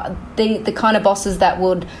the kind of bosses that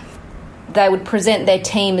would present their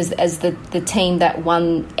team as the team that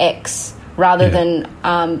won X, rather than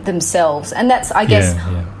themselves. And that's, I guess,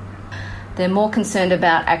 they're more concerned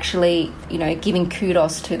about actually, giving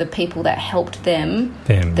kudos to the people that helped them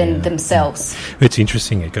than themselves. It's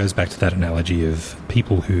interesting. It goes back to that analogy of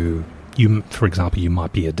people who, for example, you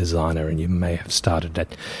might be a designer and you may have started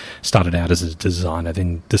out as a designer,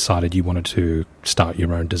 then decided you wanted to start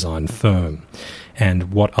your own design firm.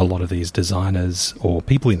 And what a lot of these designers or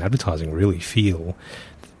people in advertising really feel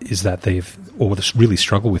is that really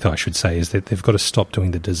struggle with, I should say, is that they've got to stop doing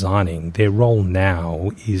the designing. Their role now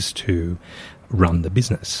is to run the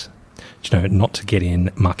business, not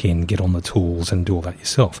to muck in, get on the tools and do all that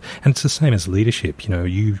yourself. And it's the same as leadership.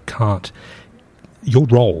 You can't, your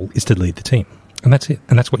role is to lead the team, and that's it.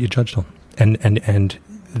 And that's what you're judged on. And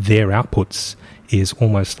their outputs is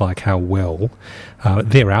almost like how well,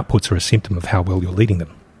 their outputs are a symptom of how well you're leading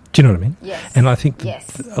them. Do you know what I mean? Yes. And I think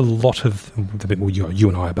a lot of, you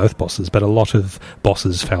and I are both bosses, but a lot of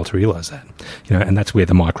bosses fail to realise that, and that's where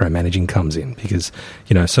the micromanaging comes in, because,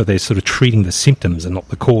 so they're sort of treating the symptoms and not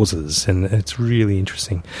the causes. And it's really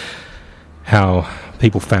interesting how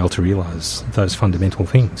people fail to realise those fundamental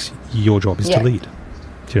things. Your job is to lead,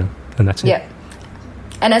 and that's it. Yeah.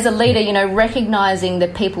 And as a leader, recognising the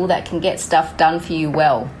people that can get stuff done for you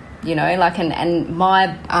well. And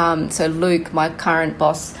my, so Luke, my current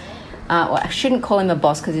boss, I shouldn't call him a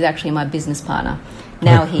boss because he's actually my business partner.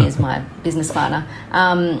 Now he is my business partner.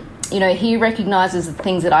 he recognises the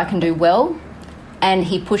things that I can do well, and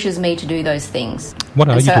he pushes me to do those things. What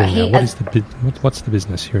are you doing now? What's the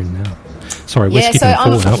business you're in now? Sorry, we're skipping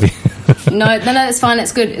forward, aren't we? No, it's fine.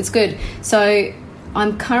 It's good. So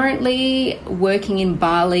I'm currently working in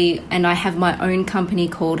Bali, and I have my own company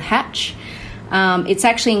called Hatch. It's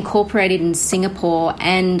actually incorporated in Singapore,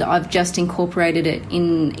 and I've just incorporated it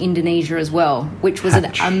in Indonesia as well, which was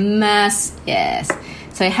a mass. Yes.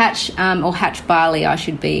 So Hatch, or Hatch Bali, I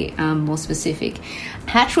should be more specific.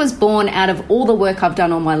 Hatch was born out of all the work I've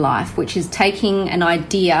done all my life, which is taking an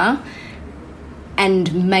idea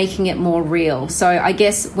and making it more real. So I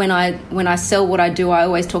guess when I sell what I do, I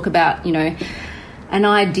always talk about, an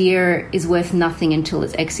idea is worth nothing until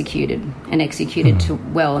it's executed to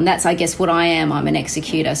well. And that's, I guess, what I am. I'm an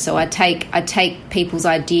executor. So I take people's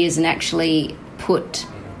ideas and actually put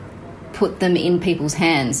them in people's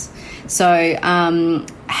hands. So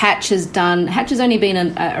Hatch has only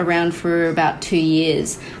been around for about 2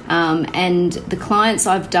 years, and the clients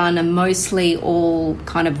I've done are mostly all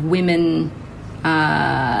kind of women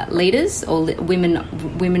leaders or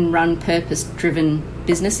women-run purpose-driven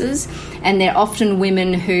businesses, and they're often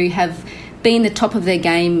women who have been the top of their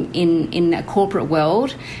game in a corporate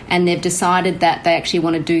world, and they've decided that they actually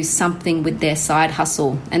want to do something with their side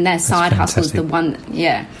hustle, and their side hustle is the one,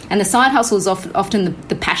 and the side hustle is often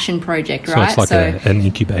the passion project, right? So it's like an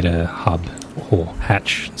incubator hub or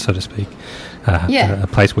hatch, so to speak, a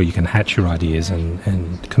place where you can hatch your ideas and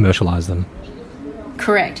commercialise them.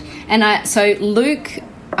 Correct. And so Luke,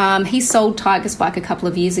 he sold Tiger Spike a couple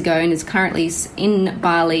of years ago and is currently in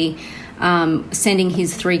Bali, sending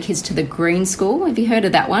his 3 kids to the Green School. Have you heard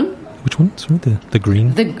of that one? Which one? Sorry, the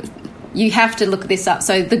Green? You have to look this up.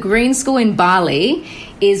 So the Green School in Bali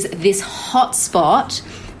is this hot spot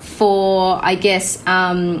for, I guess,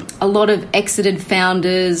 a lot of exited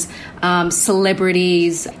founders,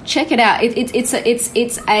 celebrities. Check it out. It's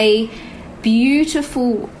a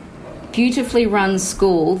beautifully run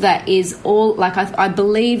school that is all, like, I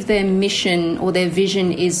believe their mission or their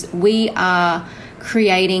vision is we are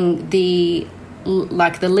creating the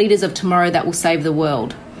leaders of tomorrow that will save the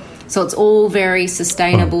world. So it's all very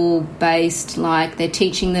sustainable based, like they're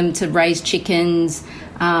teaching them to raise chickens,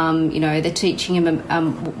 they're teaching them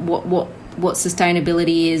what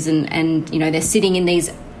sustainability is, and they're sitting in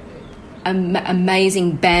these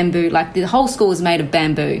amazing bamboo, like the whole school is made of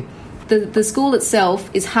bamboo. The school itself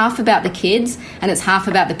is half about the kids and it's half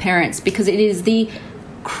about the parents, because it is the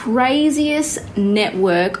craziest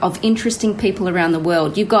network of interesting people around the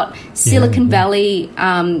world. You've got Silicon Valley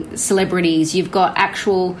celebrities, you've got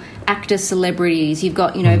actual actor celebrities, you've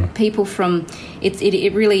got people from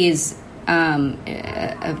it really is an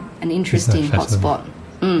interesting hotspot.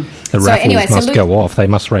 The raffles must go off. They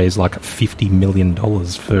must raise like $50 million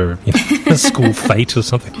for a school fete or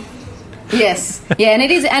something. Yes, and it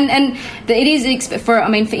is, and it is for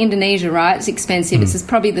Indonesia, right? It's expensive. It's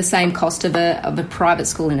probably the same cost of a private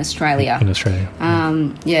school in Australia.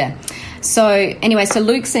 So anyway, so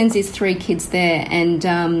Luke sends his 3 kids there, and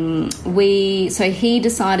he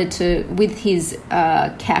decided to, with his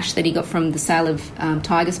cash that he got from the sale of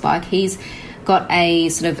Tiger Spike, he's got a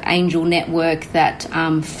sort of angel network that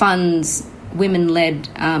funds women-led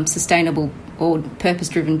sustainable or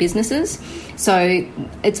purpose-driven businesses. So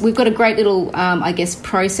we've got a great little,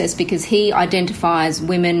 process, because he identifies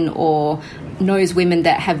women or knows women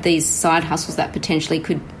that have these side hustles that potentially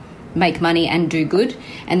could make money and do good,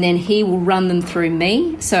 and then he will run them through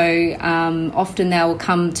me. So often they will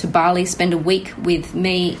come to Bali, spend a week with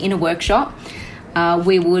me in a workshop.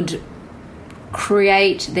 We would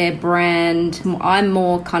create their brand. I'm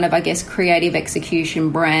more kind of, creative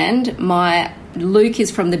execution brand. Luke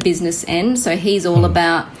is from the business end, so he's all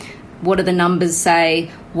about what do the numbers say,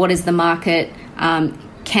 what is the market,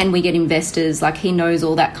 can we get investors, like he knows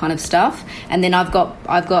all that kind of stuff. And then I've got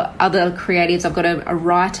other creatives. I've got a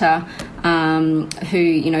writer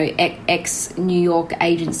who, ex New York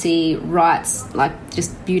agency, writes like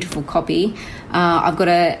just beautiful copy. I've got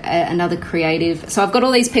another creative. So I've got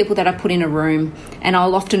all these people that I put in a room, and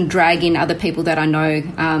I'll often drag in other people that I know,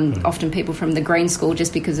 often people from the Green School,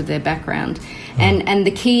 just because of their background. And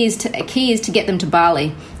the key is to get them to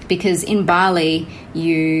Bali, because in Bali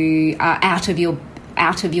you are out of your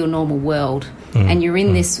normal world, and you're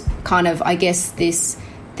in this kind of, this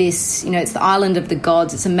it's the island of the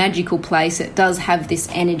gods. It's a magical place. It does have this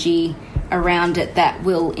energy around it that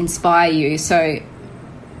will inspire you. So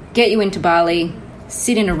get you into Bali,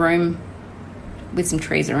 sit in a room with some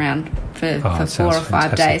trees around for 4 or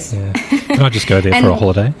 5 days. Yeah. Can I just go there for a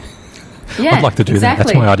holiday? Yeah, I'd like to do exactly.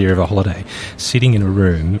 that. That's my idea of a holiday. Sitting in a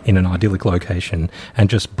room in an idyllic location and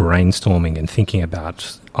just brainstorming and thinking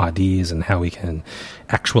about ideas and how we can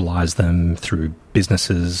actualize them through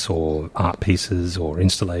businesses or art pieces or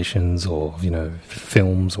installations or,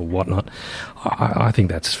 films or whatnot. I think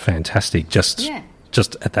that's fantastic, just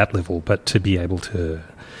at that level. But to be able to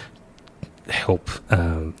help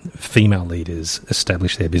female leaders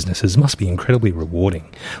establish their businesses must be incredibly rewarding.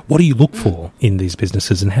 What do you look for in these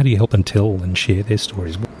businesses, and how do you help them tell and share their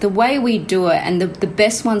stories? The way we do it, and the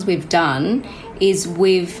best ones we've done, is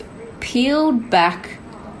we've peeled back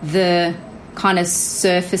the kind of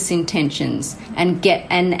surface intentions and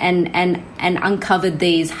uncovered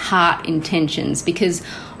these heart intentions, because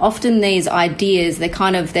often these ideas,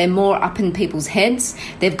 they're more up in people's heads.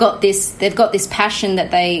 They've got this passion that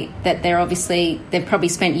they've probably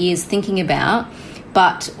spent years thinking about,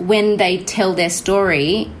 but when they tell their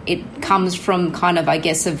story, it comes from kind of, I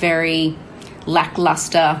guess, a very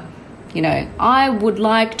lackluster, I would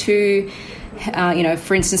like to,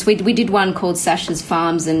 for instance, we did one called Sasha's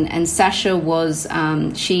Farms, and Sasha was,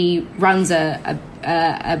 she runs a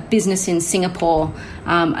business in Singapore,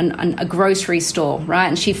 a grocery store, right?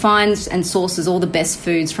 And she finds and sources all the best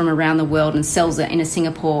foods from around the world and sells it in a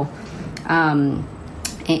Singapore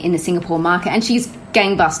market. And she's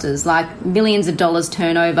gangbusters, like millions of dollars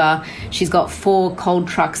turnover. She's got 4 cold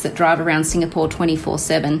trucks that drive around Singapore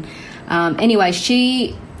 24/7. Anyway,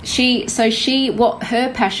 what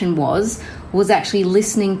her passion was actually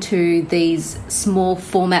listening to these small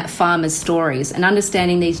format farmers' stories and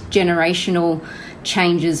understanding these generational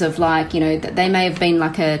changes of, that they may have been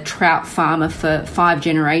like a trout farmer for 5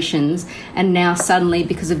 generations, and now suddenly,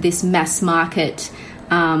 because of this mass market,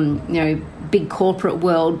 big corporate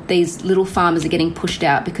world, these little farmers are getting pushed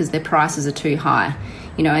out because their prices are too high,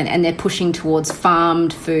 and they're pushing towards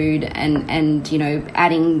farmed food and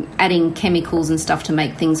adding chemicals and stuff to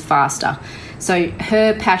make things faster. So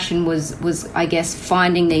her passion was I guess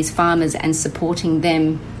finding these farmers and supporting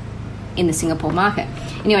them in the Singapore market.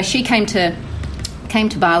 Anyway, she came to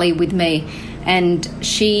Bali with me, and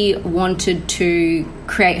she wanted to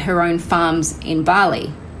create her own farms in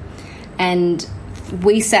Bali. And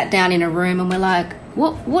we sat down in a room and we're like,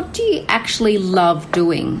 what do you actually love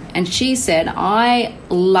doing? And she said, I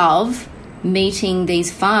love meeting these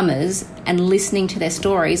farmers and listening to their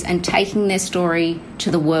stories and taking their story to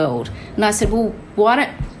the world. And I said, well, why don't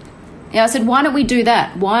we do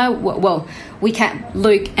that?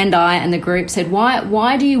 Luke and I and the group said,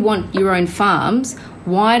 why do you want your own farms?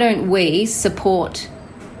 Why don't we support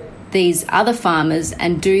these other farmers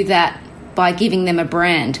and do that by giving them a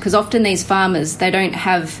brand? Because often these farmers, they don't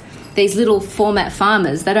have, these little format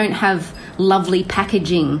farmers, they don't have lovely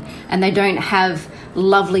packaging and they don't have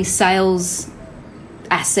lovely sales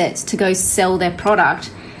assets to go sell their product.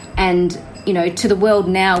 And to the world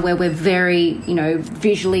now, where we're very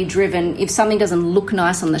visually driven, if something doesn't look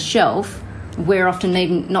nice on the shelf, we're often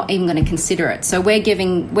not even going to consider it. So we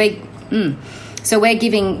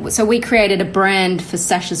created a brand for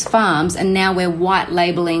Sasha's Farms, and now we're white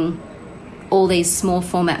labeling all these small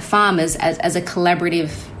format farmers as a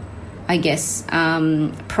collaborative, I guess,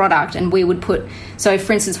 product. And we would put, so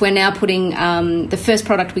for instance, we're now putting the first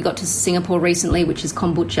product we got to Singapore recently, which is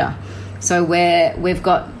kombucha. So we've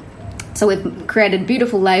created a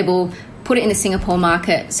beautiful label, put it in the Singapore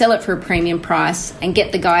market, sell it for a premium price, and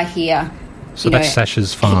get the guy here. So that's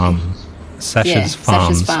Sasha's Farm. Sasha's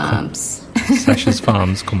Farms. Sasha's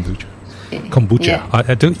Farms kombucha. Yeah. Kombucha.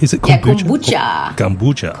 Yeah. Is it kombucha? Yeah,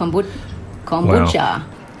 kombucha. Kombucha. Wow.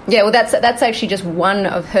 Yeah, well, that's actually just one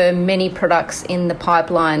of her many products in the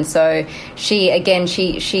pipeline. So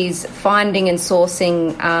she's finding and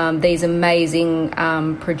sourcing these amazing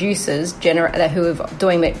producers who have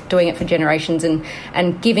doing it for generations, and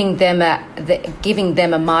giving them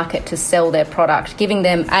a market to sell their product, giving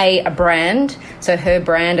them a brand, so her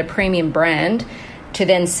brand, a premium brand, to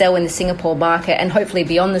then sell in the Singapore market and hopefully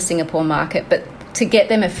beyond the Singapore market, but to get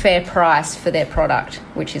them a fair price for their product,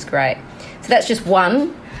 which is great. So that's just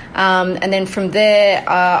one. And then from there,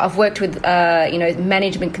 I've worked with,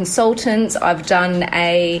 management consultants. I've done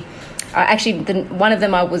one of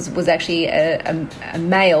them was actually a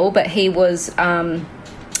male, but he was,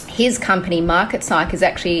 his company, Market Psych, is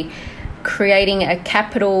actually creating a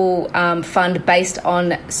capital fund based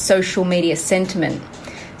on social media sentiment.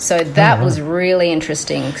 So that was really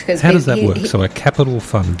interesting. How does that work? So a capital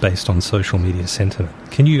fund based on social media sentiment.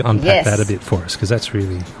 Can you unpack that a bit for us? Because that's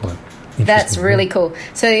really quite interesting. That's really cool.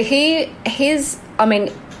 So he was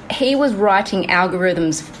writing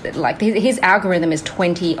algorithms, like his algorithm is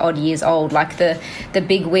 20 odd years old, like the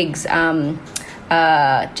big wigs. Let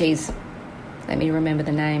me remember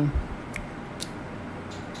the name.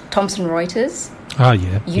 Thomson Reuters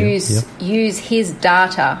use his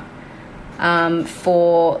data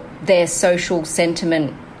for their social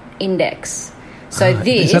sentiment index. So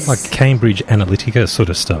is that like Cambridge Analytica sort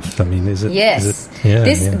of stuff? I mean, is it? Yes.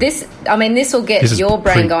 Is it, This will get your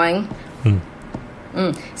brain going.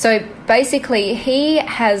 So basically, he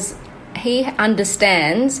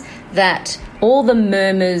understands that all the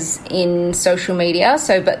murmurs in social media.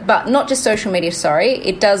 So, but not just social media. Sorry,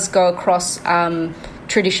 it does go across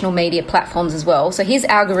traditional media platforms as well. So his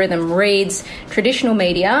algorithm reads traditional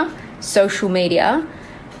media, social media,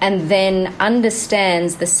 and then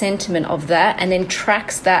understands the sentiment of that, and then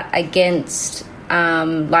tracks that against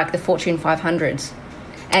like the Fortune 500s,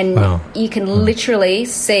 and you can literally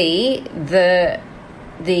see the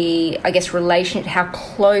I guess how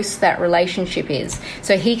close that relationship is.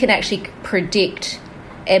 So he can actually predict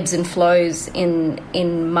ebbs and flows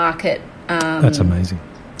in market. That's amazing.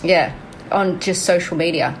 Yeah, on just social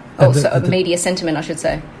media, media sentiment, I should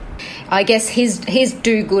say. I guess his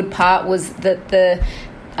do good part was that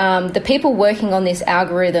the people working on this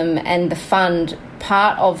algorithm and the fund,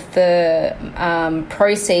 part of the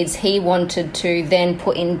proceeds he wanted to then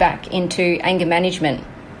put back into anger management.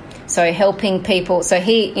 So helping people,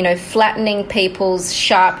 flattening people's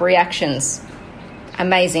sharp reactions.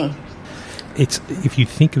 Amazing. If you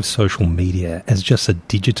think of social media as just a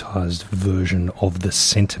digitized version of the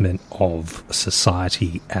sentiment of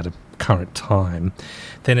society at a current time,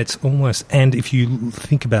 then it's almost, and if you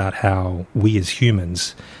think about how we as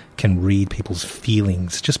humans can read people's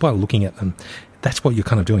feelings just by looking at them, that's what you're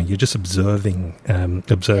kind of doing. You're just observing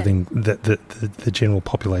the general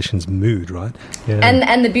population's mood, right? Yeah.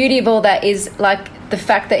 And the beauty of all that is like the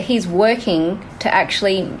fact that he's working to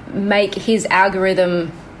actually make his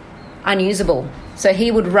algorithm unusable. So he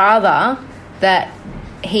would rather that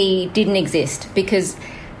he didn't exist, because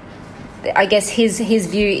I guess his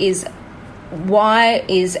view is, why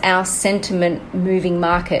is our sentiment moving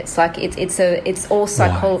markets? Like it's all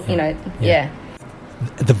psychology,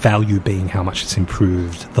 The value being how much it's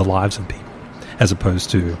improved the lives of people, as opposed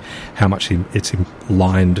to how much it's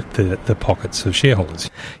lined the pockets of shareholders.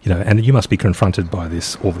 And you must be confronted by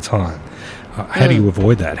this all the time. How do you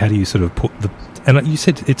avoid that? How do you sort of put and you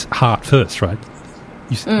said it's heart first, right?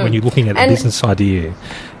 When you're looking at a business idea,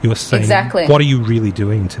 you're saying, exactly, what are you really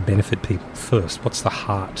doing to benefit people first? What's the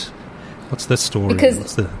heart? What's the story?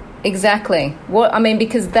 Exactly.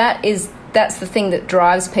 Because that's the thing that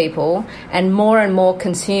drives people, and more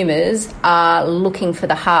consumers are looking for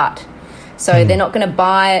the heart. So they're not going to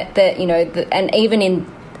buy that, and even in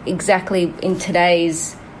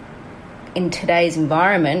today's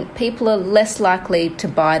environment, people are less likely to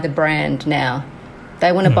buy the brand now.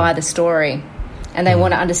 They want to buy the story, and they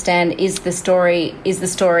want to understand, is the story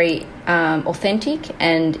authentic,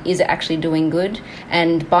 and is it actually doing good?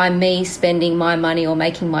 And by me spending my money or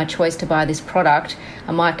making my choice to buy this product,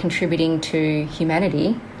 am I contributing to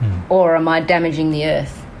humanity, or am I damaging the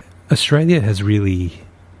earth? Australia has really...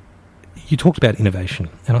 You talked about innovation,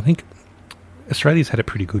 and I think Australia's had it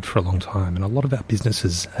pretty good for a long time, and a lot of our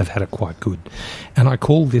businesses have had it quite good. And I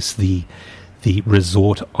call this the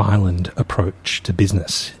resort island approach to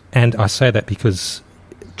business. And I say that because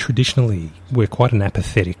traditionally we're quite an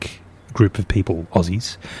apathetic group of people,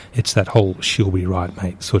 Aussies. It's that whole she'll be right,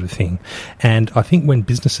 mate sort of thing. And I think when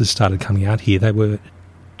businesses started coming out here,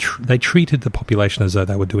 they treated the population as though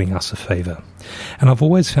they were doing us a favour. And I've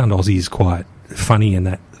always found Aussies quite funny in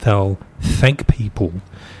that they'll thank people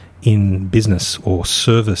in business or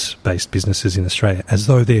service-based businesses in Australia as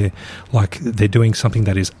though they're doing something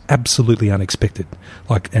that is absolutely unexpected.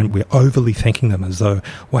 And we're overly thanking them as though,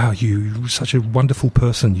 wow, you're such a wonderful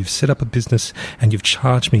person. You've set up a business and you've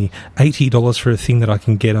charged me $80 for a thing that I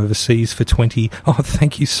can get overseas for $20. Oh,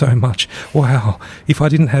 thank you so much. Wow. If I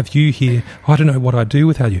didn't have you here, I don't know what I'd do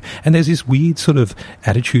without you. And there's this weird sort of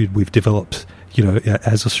attitude we've developed,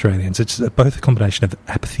 as Australians. It's both a combination of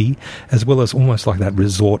apathy as well as almost like that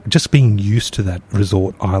resort, just being used to that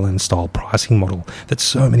resort island style pricing model that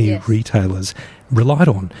so many retailers relied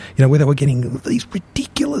on, where they were getting these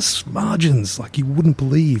ridiculous margins like you wouldn't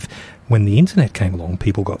believe. When the internet came along,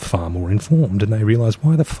 people got far more informed and they realised,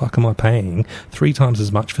 why the fuck am I paying 3 times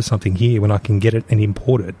as much for something here when I can get it and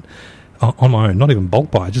import it on my own? Not even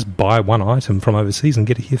bulk buy, just buy one item from overseas and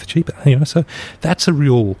get it here for cheaper. So that's a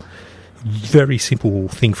real... very simple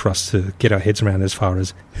thing for us to get our heads around as far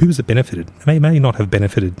as who's it benefited. It may not have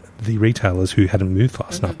benefited the retailers who hadn't moved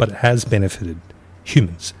fast enough, but it has benefited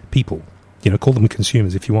humans, people. Call them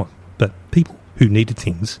consumers if you want, but people who needed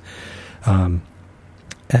things at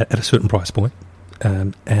a certain price point,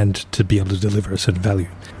 and to be able to deliver a certain value.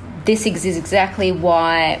 This is exactly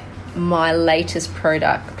why my latest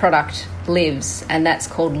product lives, and that's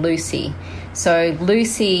called Lucy. So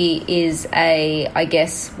Lucy is I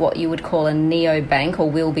guess what you would call a neobank, or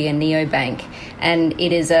will be a neobank, and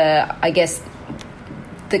it is I guess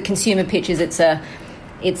the consumer pitch is it's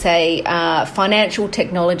a financial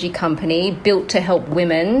technology company built to help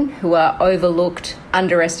women who are overlooked,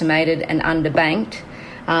 underestimated and underbanked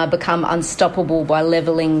become unstoppable by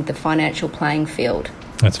levelling the financial playing field.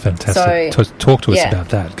 That's fantastic. So, talk to us about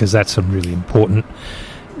that, because that's some really important,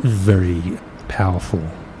 very powerful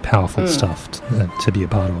stuff to be a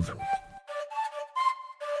part of.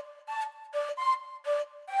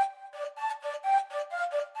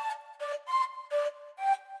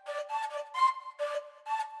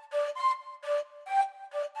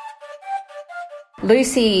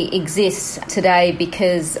 Lucy exists today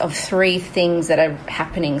because of three things that are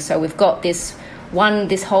happening. So we've got this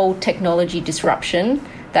whole technology disruption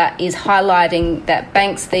that is highlighting that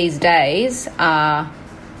banks these days are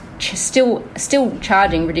still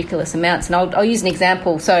charging ridiculous amounts. And I'll use an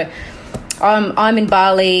example. So I'm in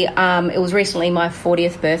Bali. It was recently my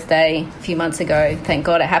 40th birthday a few months ago. Thank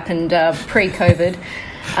God it happened pre-COVID.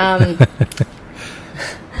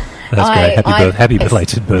 That's great. Happy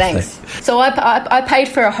belated birthday. Thanks. So I paid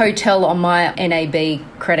for a hotel on my NAB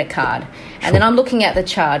credit card, and then I'm looking at the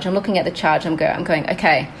charge. I'm going,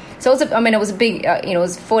 okay. So it was a big, it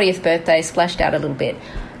was 40th birthday, splashed out a little bit.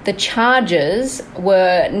 The charges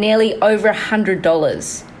were nearly over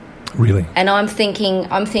 $100. Really? And I'm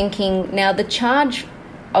thinking now the charge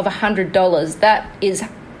of $100, that is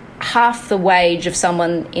half the wage of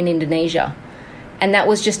someone in Indonesia. And that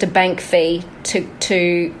was just a bank fee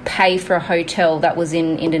to pay for a hotel that was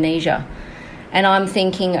in Indonesia. And I'm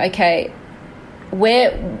thinking, okay,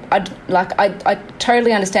 I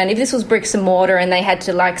totally understand if this was bricks and mortar and they had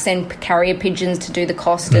to send carrier pigeons to do the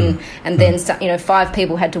cost and then 5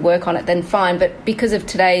 people had to work on it, then fine. But because of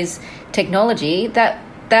today's technology,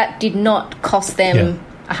 that did not cost them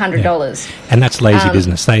 $100. Yeah. And that's lazy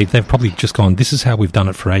business. They've probably just gone, this is how we've done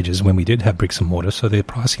it for ages when we did have bricks and mortar. So their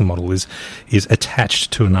pricing model is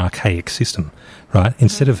attached to an archaic system, right?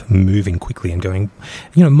 Instead of moving quickly and going,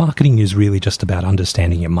 marketing is really just about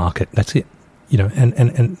understanding your market. That's it.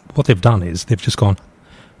 And what they've done is they've just gone,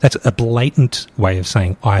 that's a blatant way of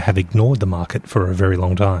saying, I have ignored the market for a very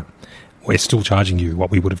long time. We're still charging you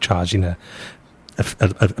what we would have charged in a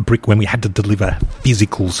brick when we had to deliver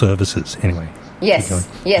physical services. Anyway.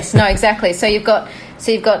 Yes, no, exactly. So you've got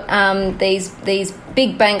these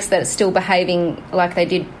big banks that are still behaving like they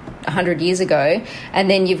did 100 years ago, and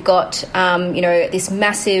then you've got this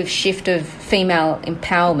massive shift of female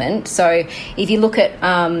empowerment. So if you look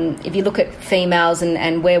at females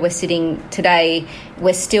and where we're sitting today,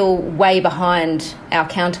 we're still way behind our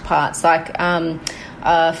counterparts.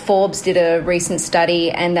 Forbes did a recent study,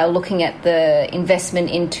 and they're looking at the investment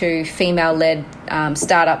into female-led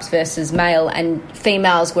startups versus male, and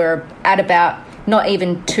females were at about not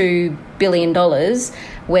even $2 billion,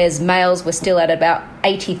 whereas males were still at about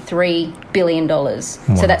 $83 billion. Wow.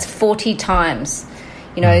 So that's 40 times.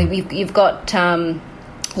 You've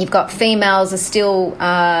got females are still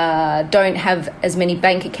don't have as many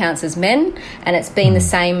bank accounts as men, and it's been the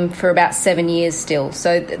same for about 7 years still.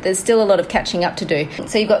 So there's still a lot of catching up to do.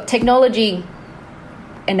 So you've got technology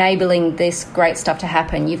enabling this great stuff to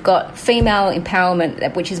happen. You've got female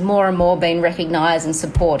empowerment, which is more and more being recognised and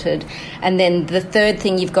supported. And then the third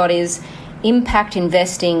thing you've got is impact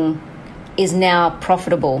investing is now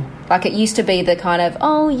profitable. Like it used to be the kind of,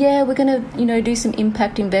 we're going to, do some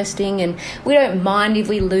impact investing, and we don't mind if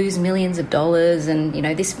we lose millions of dollars, and,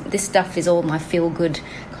 this stuff is all my feel-good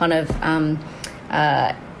kind of,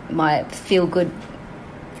 my feel-good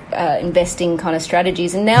investing kind of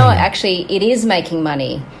strategies. And now actually it is making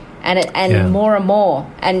money, and more and more.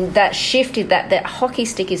 And that shift, that hockey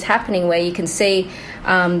stick is happening where you can see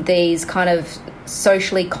these kind of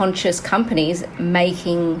socially conscious companies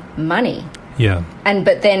making money. Yeah.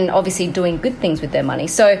 But then obviously doing good things with their money.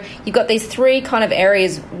 So you've got these three kind of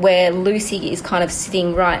areas where Lucy is kind of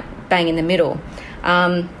sitting right bang in the middle.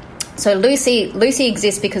 So Lucy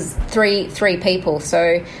exists because three people.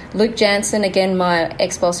 So Luke Jansen, again, my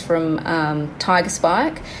ex-boss from Tiger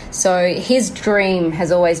Spike. So his dream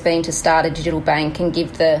has always been to start a digital bank and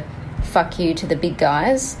give the fuck you to the big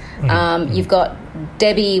guys. You've got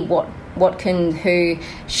Debbie Watkin, who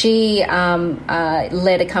she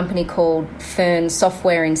led a company called Fern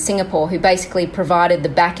Software in Singapore, who basically provided the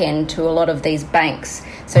back end to a lot of these banks.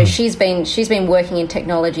 So she's been working in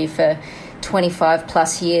technology for 25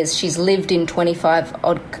 plus years. She's lived in 25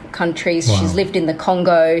 odd countries. Wow. She's lived in the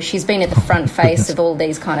Congo. She's been at the front face of all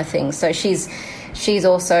these kind of things. So she's she's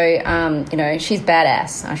also, she's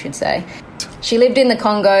badass, I should say. She lived in the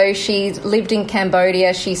Congo. She's lived in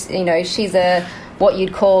Cambodia. She's a what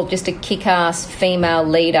you'd call just a kick-ass female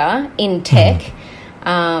leader in tech.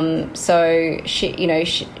 So she's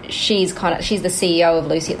the CEO of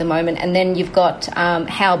Lucy at the moment. And then you've got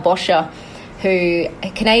Hal Boscher,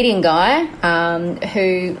 a Canadian guy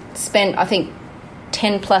who spent, I think,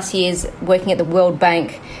 10 plus years working at the World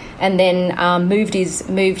Bank, and then moved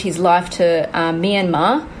his life to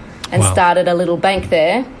Myanmar and started a little bank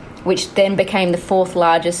there, which then became the fourth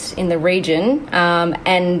largest in the region,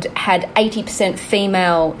 and had 80%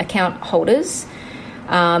 female account holders,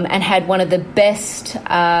 and had one of the best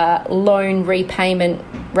loan repayment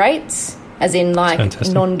rates, as in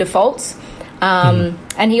non-defaults.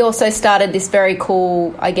 And he also started this very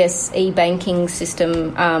cool, I guess, e-banking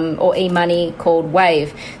system or e-money called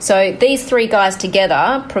Wave. So these three guys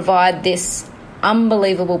together provide this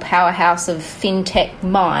unbelievable powerhouse of fintech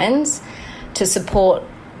minds to support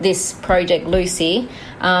this project Lucy.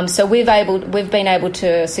 So we've been able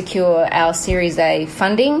to secure our Series A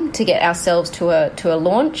funding to get ourselves to a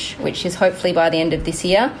launch, which is hopefully by the end of this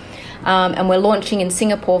year. And we're launching in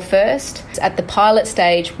Singapore first. At the pilot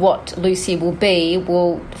stage, what Lucy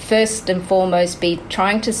will first and foremost be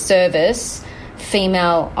trying to service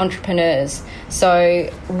female entrepreneurs. So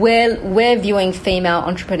we're viewing female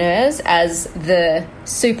entrepreneurs as the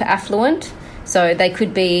super affluent. So they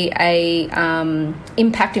could be a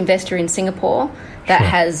impact investor in Singapore that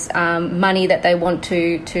has money that they want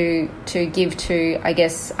to give to, I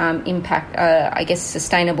guess,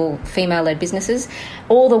 sustainable female-led businesses,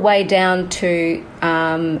 all the way down to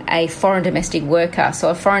a foreign domestic worker. So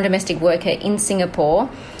a foreign domestic worker in Singapore.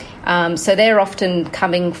 So they're often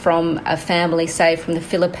coming from a family, say, from the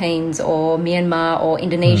Philippines or Myanmar or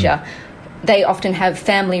Indonesia. They often have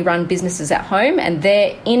family-run businesses at home, and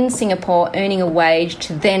they're in Singapore earning a wage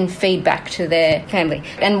to then feed back to their family.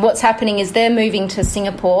 And what's happening is they're moving to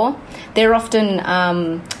Singapore. They're often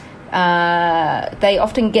they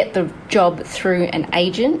often get the job through an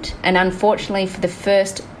agent, and unfortunately,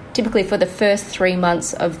 typically for the first 3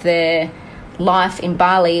 months of their life in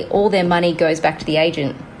Bali, all their money goes back to the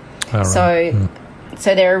agent.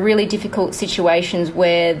 So there are really difficult situations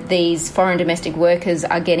where these foreign domestic workers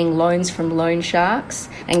are getting loans from loan sharks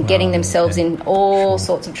and getting themselves in all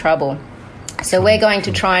sorts of trouble. So we're going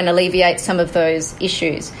to try and alleviate some of those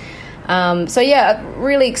issues.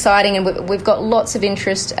 Really exciting, and we've got lots of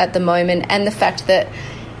interest at the moment. And the fact that,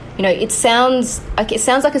 it sounds like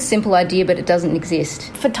a simple idea, but it doesn't exist.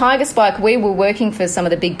 For Tiger Spike, we were working for some of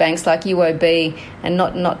the big banks like UOB, and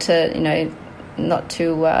not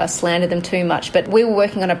to slander them too much, but we were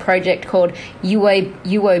working on a project called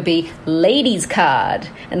UOB Ladies Card,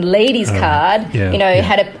 and Ladies Card,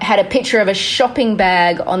 had a picture of a shopping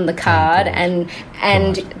bag on the card, and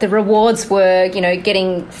the rewards were,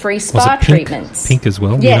 getting free spa treatments. Pink as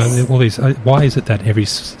well. Yes. All these. Why is it that every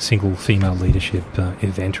single female leadership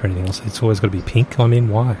event or anything else, it's always got to be pink? I mean,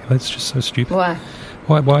 why? That's just so stupid. Why?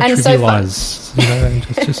 Why trivialise?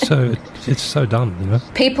 It's so dumb.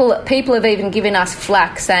 People have even given us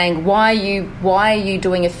flack saying, why are you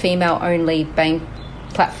doing a female only bank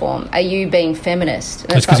platform? Are you being feminist?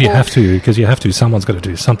 And it's because you have to. Someone's got to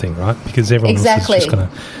do something, right? Because everyone else is just going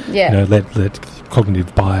to let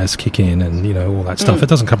cognitive bias kick in and all that stuff. It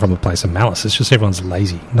doesn't come from a place of malice. It's just everyone's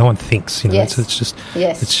lazy. No one thinks. It's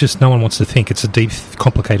just no one wants to think. It's a deep,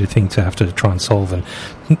 complicated thing to have to try and solve, and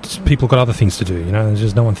people got other things to do. There's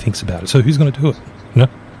just no one thinks about it. So who's going to do it?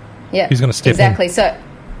 Yeah, who's going to step in? So.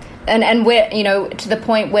 And we're, to the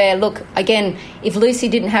point where, look, again, if Lucy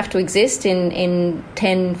didn't have to exist in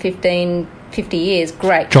 10, 15, 50 years,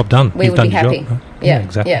 great. Job done. We would be happy. Job, right? Yeah,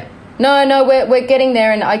 exactly. Yeah. No, we're getting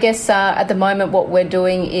there, and I guess at the moment what we're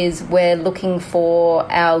doing is we're looking for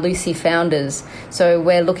our Lucy founders. So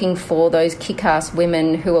we're looking for those kick-ass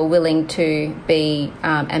women who are willing to be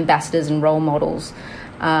ambassadors and role models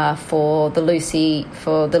for the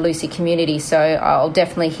Lucy community. So I'll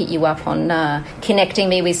definitely hit you up on connecting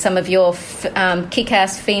me with some of your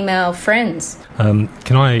kick-ass female friends.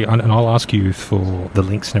 Can I? And I'll ask you for the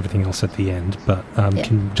links and everything else at the end. But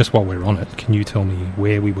just while we're on it, can you tell me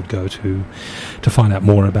where we would go to find out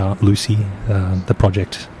more about Lucy, the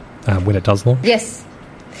project, when it does launch? Yes.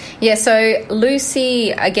 Yeah, so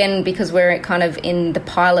Lucy, again, because we're kind of in the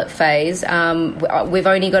pilot phase, we've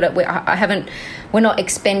only got it. We're not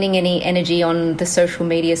expending any energy on the social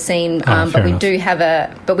media scene, but we do have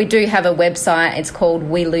a website. It's called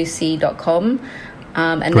welucy.com.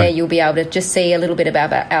 And Great. there you'll be able to just see a little bit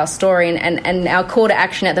about our story. And our call to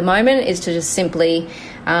action at the moment is to just simply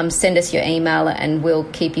send us your email, and we'll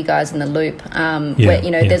keep you guys in the loop.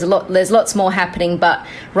 There's lots more happening, but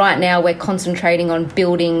right now we're concentrating on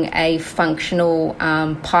building a functional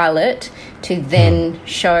pilot to then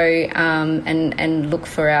show and look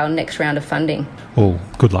for our next round of funding. Well,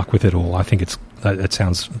 good luck with it all. I think it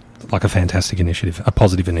sounds like a fantastic initiative, a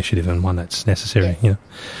positive initiative, and one that's necessary. Yeah.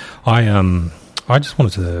 I just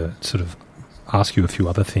wanted to sort of ask you a few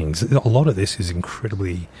other things. A lot of this is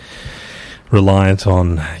incredibly reliant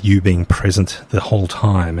on you being present the whole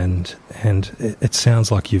time, and it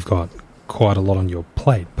sounds like you've got quite a lot on your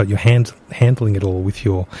plate, but you're handling it all with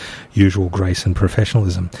your usual grace and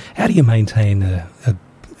professionalism. How do you maintain a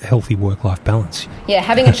healthy work-life balance? Yeah,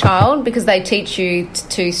 having a child, because they teach you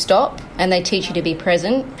to stop and they teach you to be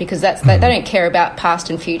present, because they don't care about past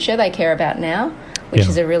and future, they care about now, which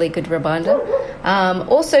is a really good reminder.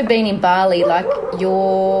 Also being in Bali, like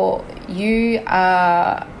you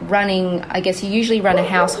are running, I guess you usually run a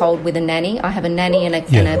household with a nanny. I have a nanny and a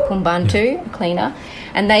pumbantu, a cleaner,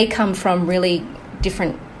 and they come from really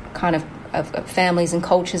different kind of families and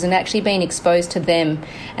cultures, and actually being exposed to them,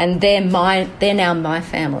 and they're now my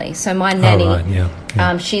family. So my nanny,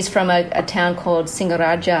 she's from a town called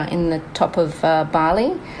Singaraja in the top of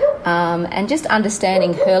Bali, and just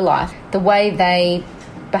understanding her life, the way they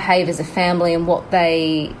behave as a family, and what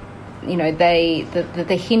the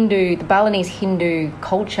Balinese Hindu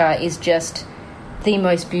culture is just the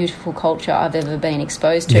most beautiful culture I've ever been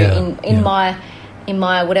exposed to. In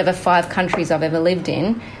my whatever 5 countries I've ever lived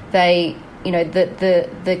in, they,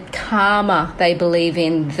 the karma they believe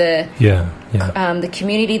in, the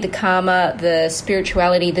community, the karma, the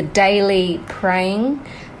spirituality, the daily praying,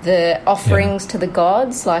 the offerings to the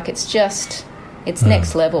gods, like it's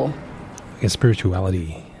next level.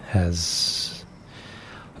 Spirituality has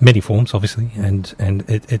many forms, obviously, and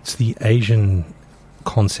it's the Asian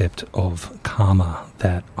concept of karma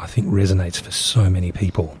that I think resonates for so many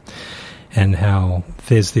people, and how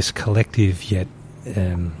there's this collective yet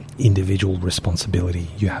individual responsibility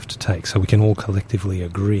you have to take. So we can all collectively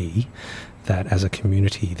agree that as a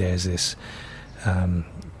community there's this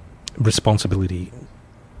responsibility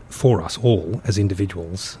for us all as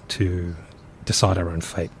individuals to decide our own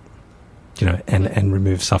fate, and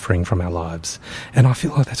remove suffering from our lives. And I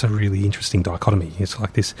feel like that's a really interesting dichotomy. It's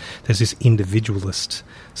like there's this individualist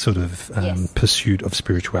sort of pursuit of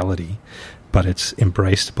spirituality, but it's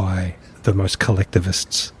embraced by the most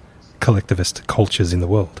collectivist cultures in the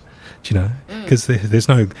world. Because there's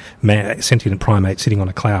no sentient primate sitting on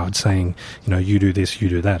a cloud saying, you do this, you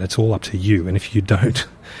do that. It's all up to you. And if you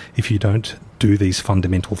don't do these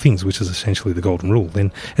fundamental things, which is essentially the golden rule,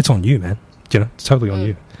 then it's on you, man. It's totally on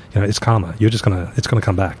you. It's karma. It's gonna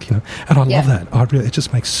come back. And I love that. It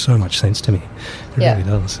just makes so much sense to me. It really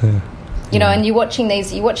does. Yeah. And you're watching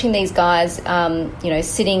these guys,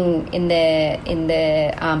 sitting in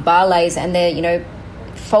their barlays, and they're,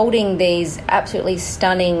 folding these absolutely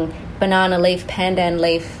stunning banana leaf, pandan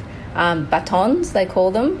leaf batons, they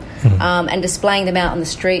call them, and displaying them out on the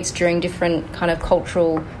streets during different kind of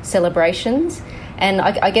cultural celebrations. And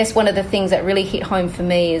I guess one of the things that really hit home for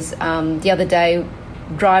me is the other day,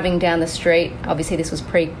 driving down the street. Obviously this was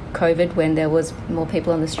pre-COVID when there was more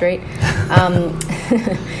people on the street.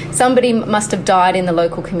 Somebody must have died in the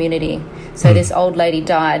local community. So this old lady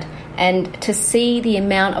died. And to see the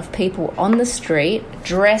amount of people on the street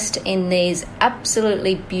dressed in these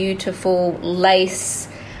absolutely beautiful lace,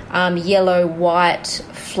 yellow, white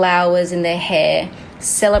flowers in their hair,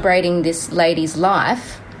 celebrating this lady's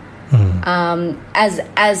life as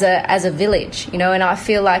a village, and I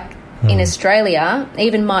feel like in Australia,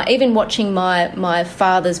 even watching my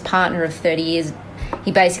father's partner of 30 years,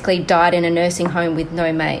 he basically died in a nursing home with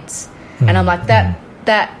no mates, and I'm like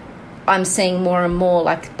that I'm seeing more and more,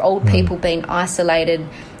 like old people being isolated,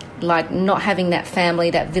 like not having that family,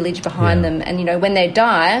 that village behind them, and when they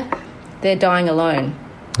die, they're dying alone,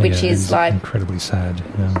 which is like incredibly sad.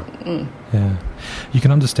 You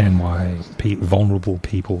can understand why vulnerable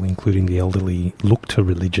people, including the elderly, look to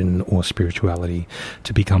religion or spirituality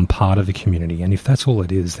to become part of the community. And if that's all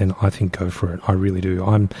it is, then I think go for it. I really do.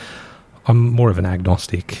 I'm more of an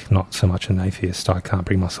agnostic, not so much an atheist. I can't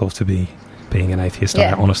bring myself to being an atheist.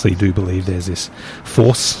 I honestly do believe there's this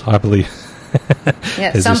force, I believe.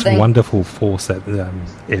 There's this wonderful force that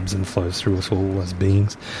ebbs and flows through us all as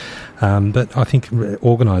beings. But I think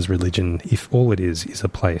organised religion, if all it is a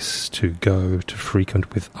place to go to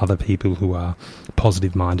frequent with other people who are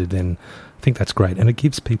positive-minded, then I think that's great. And it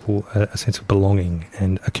gives people a sense of belonging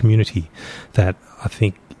and a community that I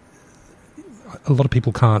think a lot of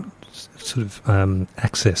people can't sort of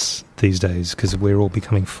access these days, because we're all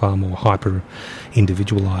becoming far more hyper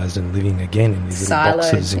individualized and living again in these little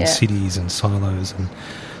boxes in cities and silos and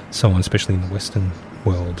so on, especially in the Western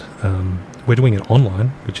world. We're doing it online,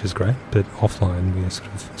 which is great, but offline we're sort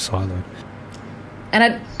of siloed.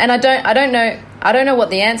 And I don't know what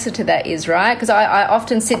the answer to that is, right? Because I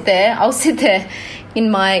often I'll sit there in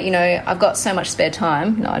my, I've got so much spare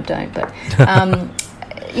time. No, I don't, but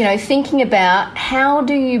thinking about how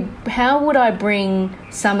would I bring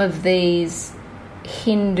some of these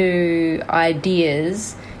Hindu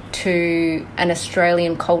ideas to an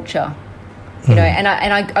Australian culture? And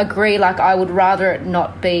I agree, like, I would rather it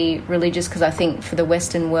not be religious, because I think for the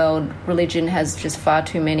Western world, religion has just far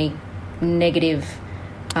too many negative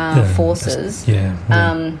forces.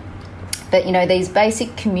 But, these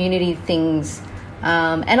basic community things,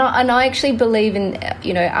 and I actually believe in,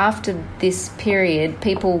 after this period,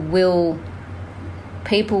 people will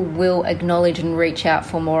acknowledge and reach out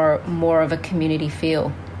for more of a community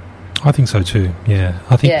feel. I think so too, yeah.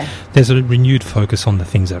 I think there's a renewed focus on the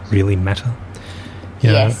things that really matter.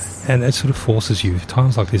 You know, and it sort of forces you,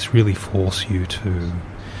 times like this really force you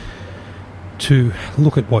to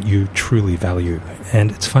look at what you truly value. And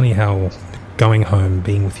it's funny how going home,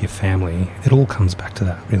 being with your family, it all comes back to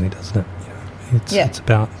that, really, doesn't it? It's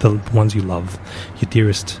about the ones you love, your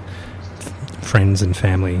dearest friends and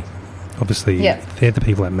family. Obviously, they're the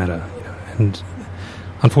people that matter. And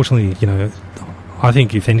unfortunately, I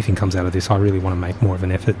think if anything comes out of this, I really want to make more of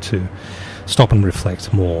an effort to stop and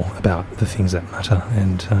reflect more about the things that matter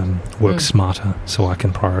and work smarter, so I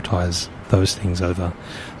can prioritise those things over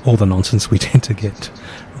all the nonsense we tend to get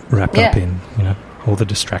wrapped up in, all the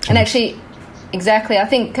distractions. And actually, exactly, I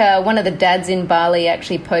think one of the dads in Bali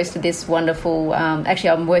actually posted this wonderful, actually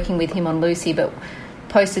I'm working with him on Lucy, but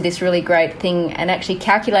posted this really great thing and actually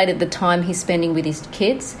calculated the time he's spending with his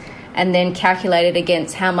kids, and then calculated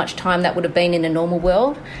against how much time that would have been in a normal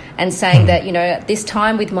world, and saying that, this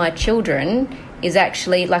time with my children is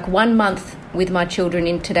actually like 1 month with my children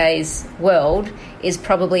in today's world is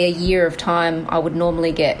probably a year of time I would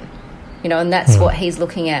normally get, and that's what he's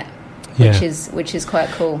looking at, which is quite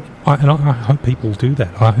cool. I hope people do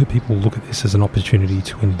that. I hope people look at this as an opportunity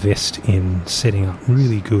to invest in setting up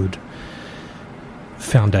really good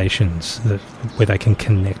foundations where they can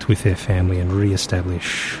connect with their family and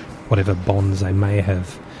re-establish whatever bonds they may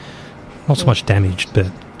have not so much damaged but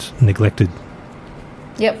neglected.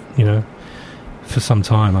 For some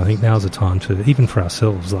time. I think now's the time to, even for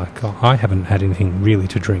ourselves, like I haven't had anything really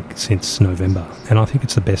to drink since November, and I think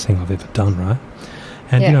it's the best thing I've ever done, right?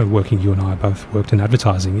 And you and I both worked in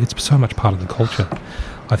advertising. It's so much part of the culture.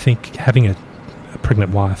 I think having a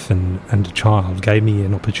pregnant wife and a child gave me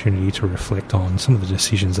an opportunity to reflect on some of the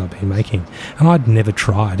decisions I've been making. And I'd never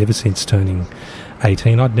tried, ever since turning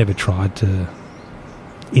 18, I'd never tried to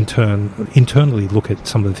internally look at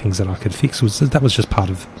some of the things that I could fix. That was just part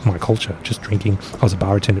of my culture, just drinking. I was a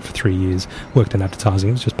bar attendant for 3 years, worked in advertising.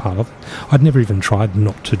 It was just part of it. I'd never even tried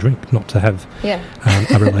not to drink, not to have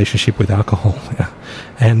a relationship with alcohol.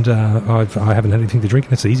 And I haven't had anything to drink,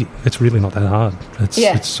 and it's easy. It's really not that hard. It's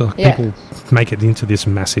people make it into this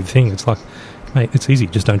massive thing. It's like, mate, it's easy.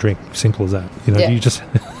 Just don't drink. Simple as that. You just...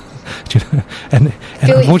 and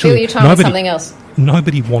feel your time with something else.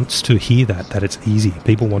 Nobody wants to hear that it's easy.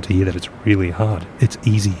 People want to hear that it's really hard. It's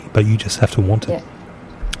easy, but you just have to want it.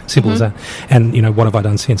 Simple as that. And, what have I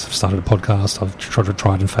done since? I've started a podcast. I've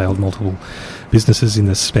tried and failed multiple businesses in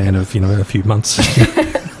the span of, a few months.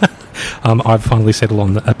 I've finally settled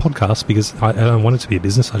on a podcast because I don't want it to be a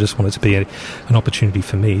business. I just want it to be an opportunity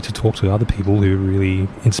for me to talk to other people who really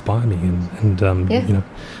inspire me, and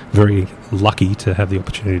very lucky to have the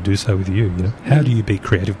opportunity to do so with you. How do you beat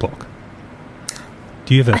creative block?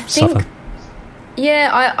 Do you ever suffer?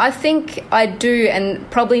 I think I do, and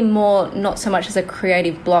probably more not so much as a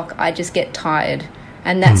creative block. I just get tired.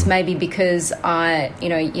 And that's maybe because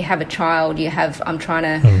you have a child, I'm trying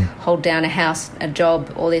to hold down a house, a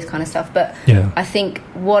job, all this kind of stuff. But I think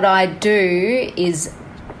what I do is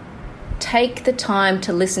take the time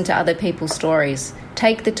to listen to other people's stories,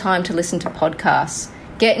 take the time to listen to podcasts,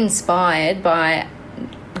 get inspired by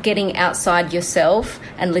getting outside yourself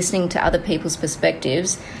and listening to other people's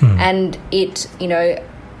perspectives. And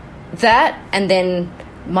that, and then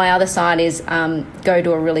my other side is go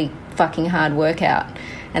to a really fucking hard workout,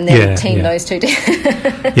 and then team those two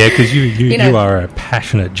together. Because you are a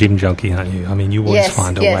passionate gym junkie, aren't you? I mean, you always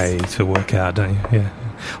find a way to work out, don't you?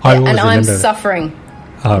 I'm suffering.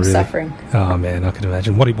 I'm really? Suffering. Oh man, I can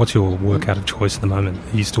imagine. What's your workout of choice at the moment?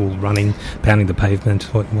 Are you still running, pounding the pavement?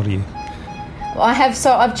 What are you? I have.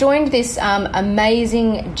 So I've joined this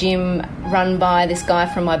amazing gym run by this guy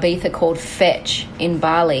from Ibiza called Fetch in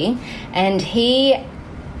Bali, and he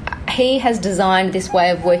has designed this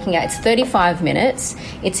way of working out. It's 35 minutes.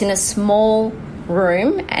 It's in a small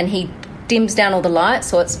room, and he dims down all the lights,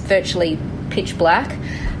 so it's virtually pitch black.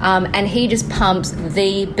 And he just pumps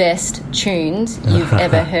the best tunes you've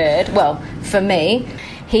ever heard. Well, for me,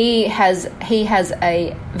 he has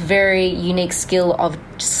a very unique skill of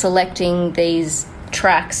selecting these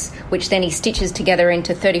tracks, which then he stitches together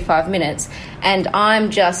into 35 minutes. And I'm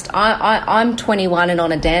 21 and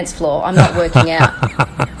on a dance floor. I'm not working out.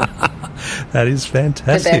 That is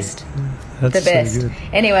fantastic. The best. That's the best. So good.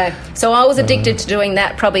 Anyway, so I was addicted to doing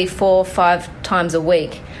that probably 4 or 5 times a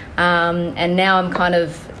week. And now I'm kind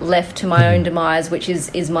of left to my own demise, which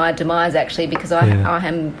is my demise actually, because I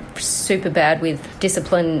am super bad with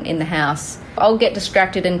discipline in the house. I'll get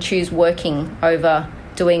distracted and choose working over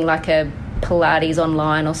doing like a Pilates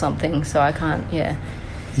online or something, so I can't, Yeah,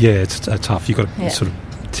 it's tough. You've got to sort of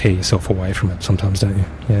tear yourself away from it sometimes, don't you?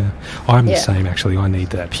 Yeah. I'm the same, actually. I need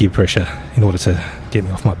that peer pressure in order to get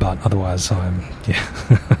me off my butt. Otherwise, I'll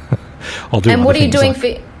do. And what are you doing for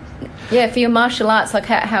your martial arts? Like,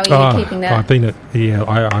 how are you keeping that? I've been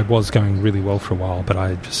I was going really well for a while, but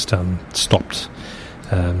I just stopped.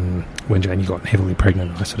 When Jamie got heavily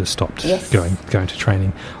pregnant, I sort of stopped going to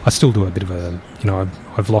training. I still do a bit of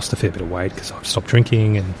I've lost a fair bit of weight because I've stopped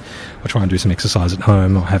drinking, and I try and do some exercise at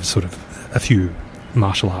home. I have sort of a few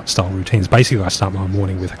martial arts style routines. Basically, I start my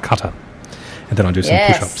morning with a kata, and then I do some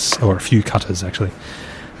push-ups, or a few katas actually.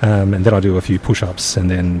 And then I do a few push-ups, and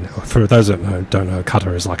then for those that don't know,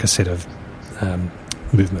 kata is like a set of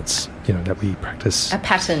movements, that we practice. A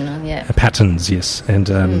pattern, Patterns, yes. And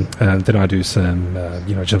then I do some,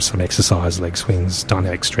 just some exercise, leg swings,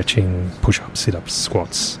 dynamic stretching, push-ups, sit-ups,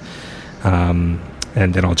 squats.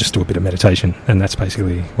 And then I'll just do a bit of meditation, and that's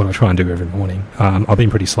basically what I try and do every morning. I've been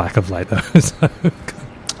pretty slack of late, though. So,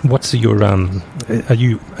 what's your? Are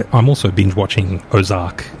you? I'm also binge watching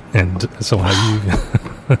Ozark, and so are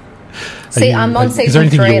you. See, I'm on season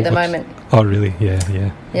 3 at the moment. Oh, really? Yeah.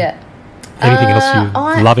 Anything else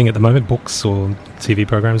you're loving at the moment? Books or TV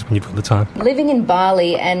programs when you've got the time? Living in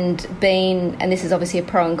Bali and this is obviously a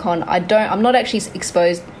pro and con. I'm not actually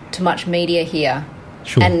exposed to much media here.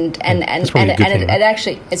 Sure. And it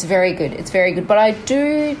actually, it's very good. It's very good. But I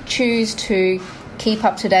do choose to keep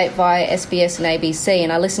up to date via SBS and ABC,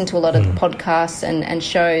 and I listen to a lot of podcasts and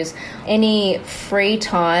shows. Any free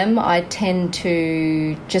time, I tend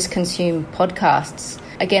to just consume podcasts.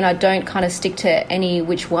 Again, I don't kind of stick to any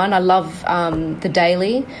which one. I love The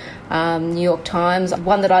Daily, New York Times.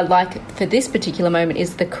 One that I like for this particular moment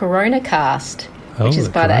is the Corona Cast, which is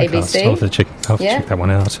by the ABC. I'll have to check that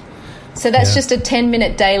one out. So that's just a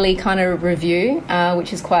 10-minute daily kind of review,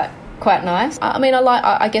 which is quite nice. I mean,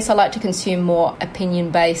 I guess I like to consume more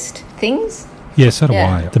opinion-based things. Yeah, so do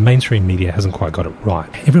I. The mainstream media hasn't quite got it right.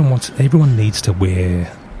 Everyone needs to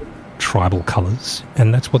wear tribal colours,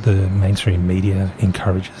 and that's what the mainstream media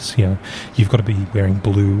encourages. You've got to be wearing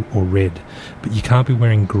blue or red, but you can't be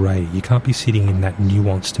wearing grey. You can't be sitting in that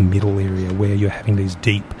nuanced middle area where you're having these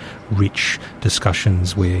deep, rich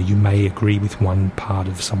discussions where you may agree with one part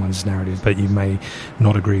of someone's narrative, but you may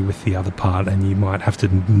not agree with the other part, and you might have to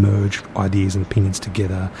merge ideas and opinions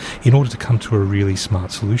together in order to come to a really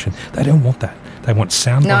smart solution. They don't want that. They want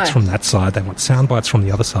sound bites from that side. They want sound bites from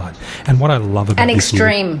the other side. And what I love about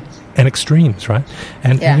and extremes, right?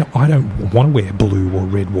 And I don't want to wear blue or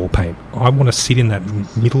red wall paint. I want to sit in that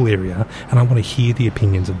middle area, and I want to hear the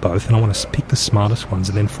opinions of both, and I want to pick the smartest ones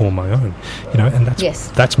and then form my own. And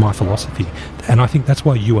that's my philosophy. And I think that's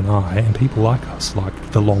why you and I and people like us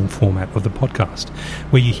like the long format of the podcast,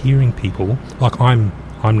 where you're hearing people like I'm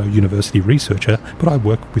no university researcher, but I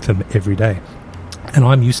work with them every day. And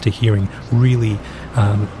I'm used to hearing really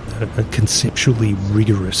conceptually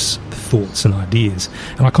rigorous thoughts and ideas.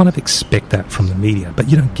 And I kind of expect that from the media, but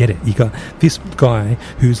you don't get it. You got this guy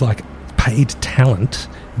who's like paid talent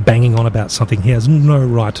banging on about something he has no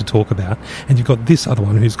right to talk about, and you've got this other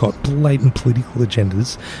one who's got blatant political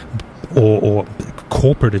agendas or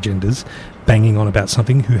corporate agendas banging on about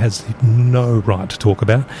something who has no right to talk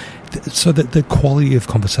about. So that the quality of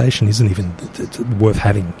conversation isn't even worth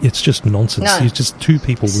having. It's just nonsense. No. It's just two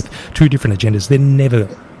people with two different agendas. They're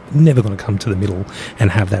never going to come to the middle and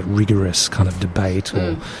have that rigorous kind of debate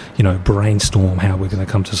or brainstorm how we're going to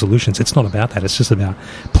come to solutions. It's not about that. It's just about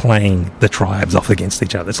playing the tribes off against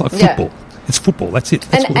each other. It's like football. It's football. That's it.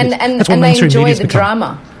 That's and they enjoy the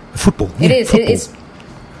drama. Football. It is. Football. It is.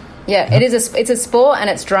 Yeah. It is. It's a sport, and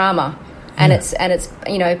it's drama. And it's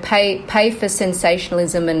pay for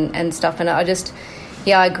sensationalism and stuff, and I just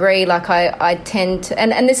Yeah, I agree. Like I tend to,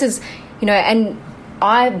 and this is, you know, and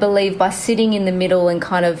I believe by sitting in the middle and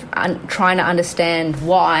kind of trying to understand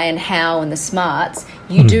why and how and the smarts,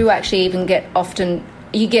 you do actually even get often,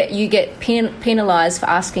 you get penalised for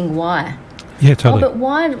asking why. Yeah, totally. Oh,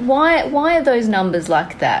 but why are those numbers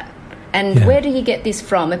like that? And where do you get this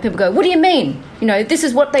from? And people go, what do you mean? You know, this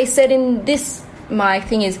is what they said in this. My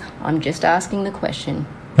thing is, I'm just asking the question.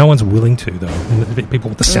 No one's willing to, though. People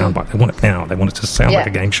want the soundbite. They want it now. They want it to sound like a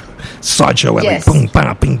game show. Sideshow alley. Yes. Boom,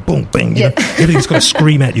 bang, bing, boom, bing. You know, everything's got to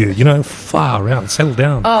scream at you. You know, far out. Settle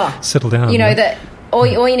down. Settle down. You know, that all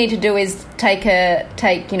you need to do is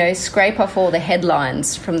scrape off all the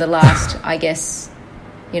headlines from the last, I guess,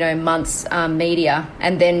 you know, months media,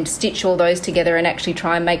 and then stitch all those together and actually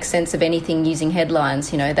try and make sense of anything using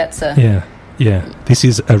headlines. You know, that's a... Yeah, this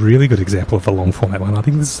is a really good example of a long format one. I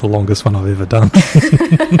think this is the longest one I've ever done.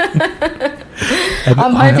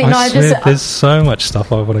 I'm hoping there's so much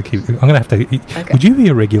stuff I want to keep. I'm going to have to... Okay. Would you be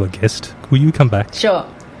a regular guest? Will you come back? Sure.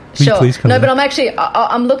 Will you please come back? But I'm actually...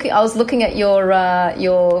 I was looking at your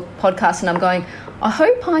podcast and I'm going, I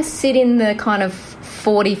hope I sit in the kind of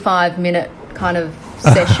 45-minute kind of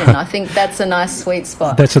session. I think that's a nice sweet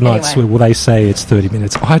spot. That's a nice sweet. Well, they say it's 30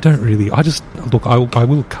 minutes. I don't really. I just look. I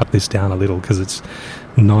will cut this down a little because it's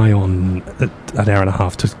nigh on an hour and a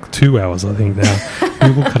half to 2 hours. I think now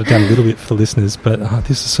we will cut it down a little bit for listeners. But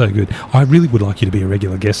this is so good. I really would like you to be a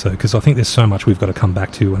regular guest though, because I think there's so much we've got to come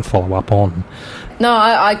back to and follow up on. No,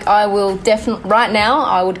 I will definitely. Right now,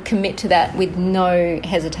 I would commit to that with no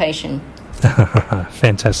hesitation.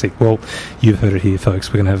 Fantastic. Well, you've heard it here, folks.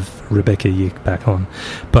 We're going to have Rebecca Yik back on.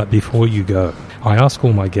 But before you go, I ask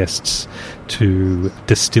all my guests to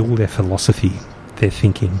distill their philosophy, their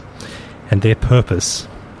thinking, and their purpose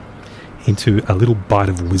into a little bite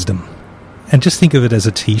of wisdom. And just think of it as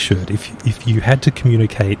a T-shirt. If you had to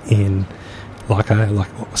communicate in like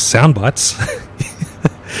sound bites,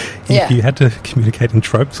 if you had to communicate in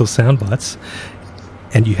tropes or sound bites,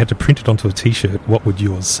 and you had to print it onto a T-shirt, what would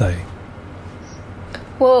yours say?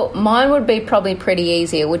 Well, mine would be probably pretty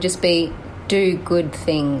easy. It would just be do good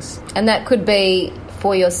things. And that could be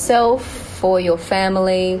for yourself, for your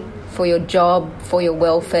family, for your job, for your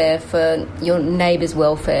welfare, for your neighbour's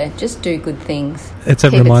welfare. Just do good things. It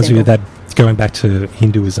reminds me of that, going back to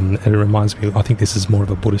Hinduism, and it reminds me, I think this is more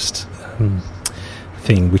of a Buddhist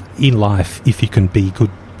thing. In life, if you can be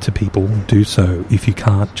good to people, do so. If you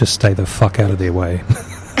can't, just stay the fuck out of their way.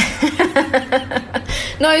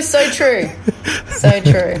 No, so true. So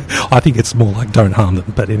true. I think it's more like don't harm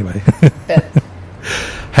them, but anyway.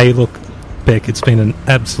 Hey, look, Beck, it's been an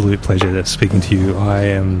absolute pleasure speaking to you. I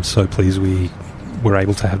am so pleased we were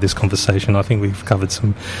able to have this conversation. I think we've covered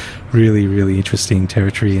some really, really interesting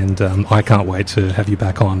territory, and I can't wait to have you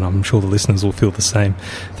back on. I'm sure the listeners will feel the same.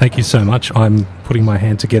 Thank you so much. I'm putting my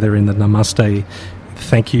hand together in the namaste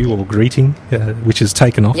thank you or greeting, which is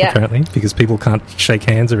taken off apparently because people can't shake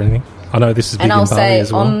hands or anything. I know this is big in Bali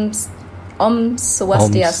as well. And I'll say Om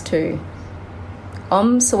Swastiastu.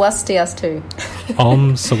 Om Swastiastu.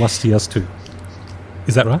 Om Swastiastu.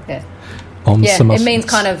 Is that right? Yeah. It means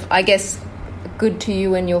kind of, I guess, good to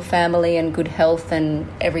you and your family and good health and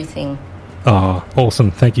everything. Oh, awesome.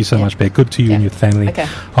 Thank you so much, Beck. Good to you and your family. Okay.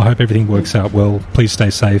 I hope everything works out well. Please stay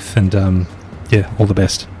safe and, all the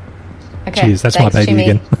best. Okay. Cheers. That's Thanks, my baby Jimmy.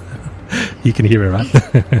 again. You can hear her, right?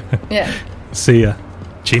 Yeah. See ya.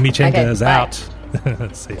 Jimmy Chenga's out.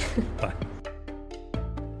 See ya. Bye.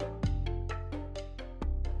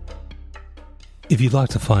 If you'd like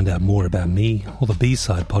to find out more about me or the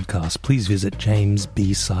B-Side podcast, please visit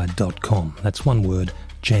jamesbside.com. That's one word,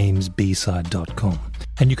 jamesbside.com.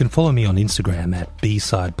 And you can follow me on Instagram at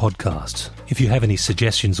B-Side Podcast. If you have any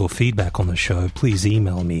suggestions or feedback on the show, please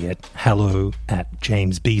email me at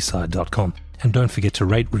hello@jamesbside.com. And don't forget to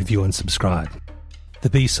rate, review and subscribe. The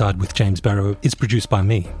B-Side with James Barrow is produced by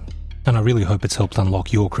me, and I really hope it's helped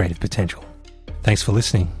unlock your creative potential. Thanks for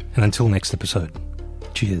listening, and until next episode,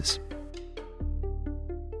 cheers.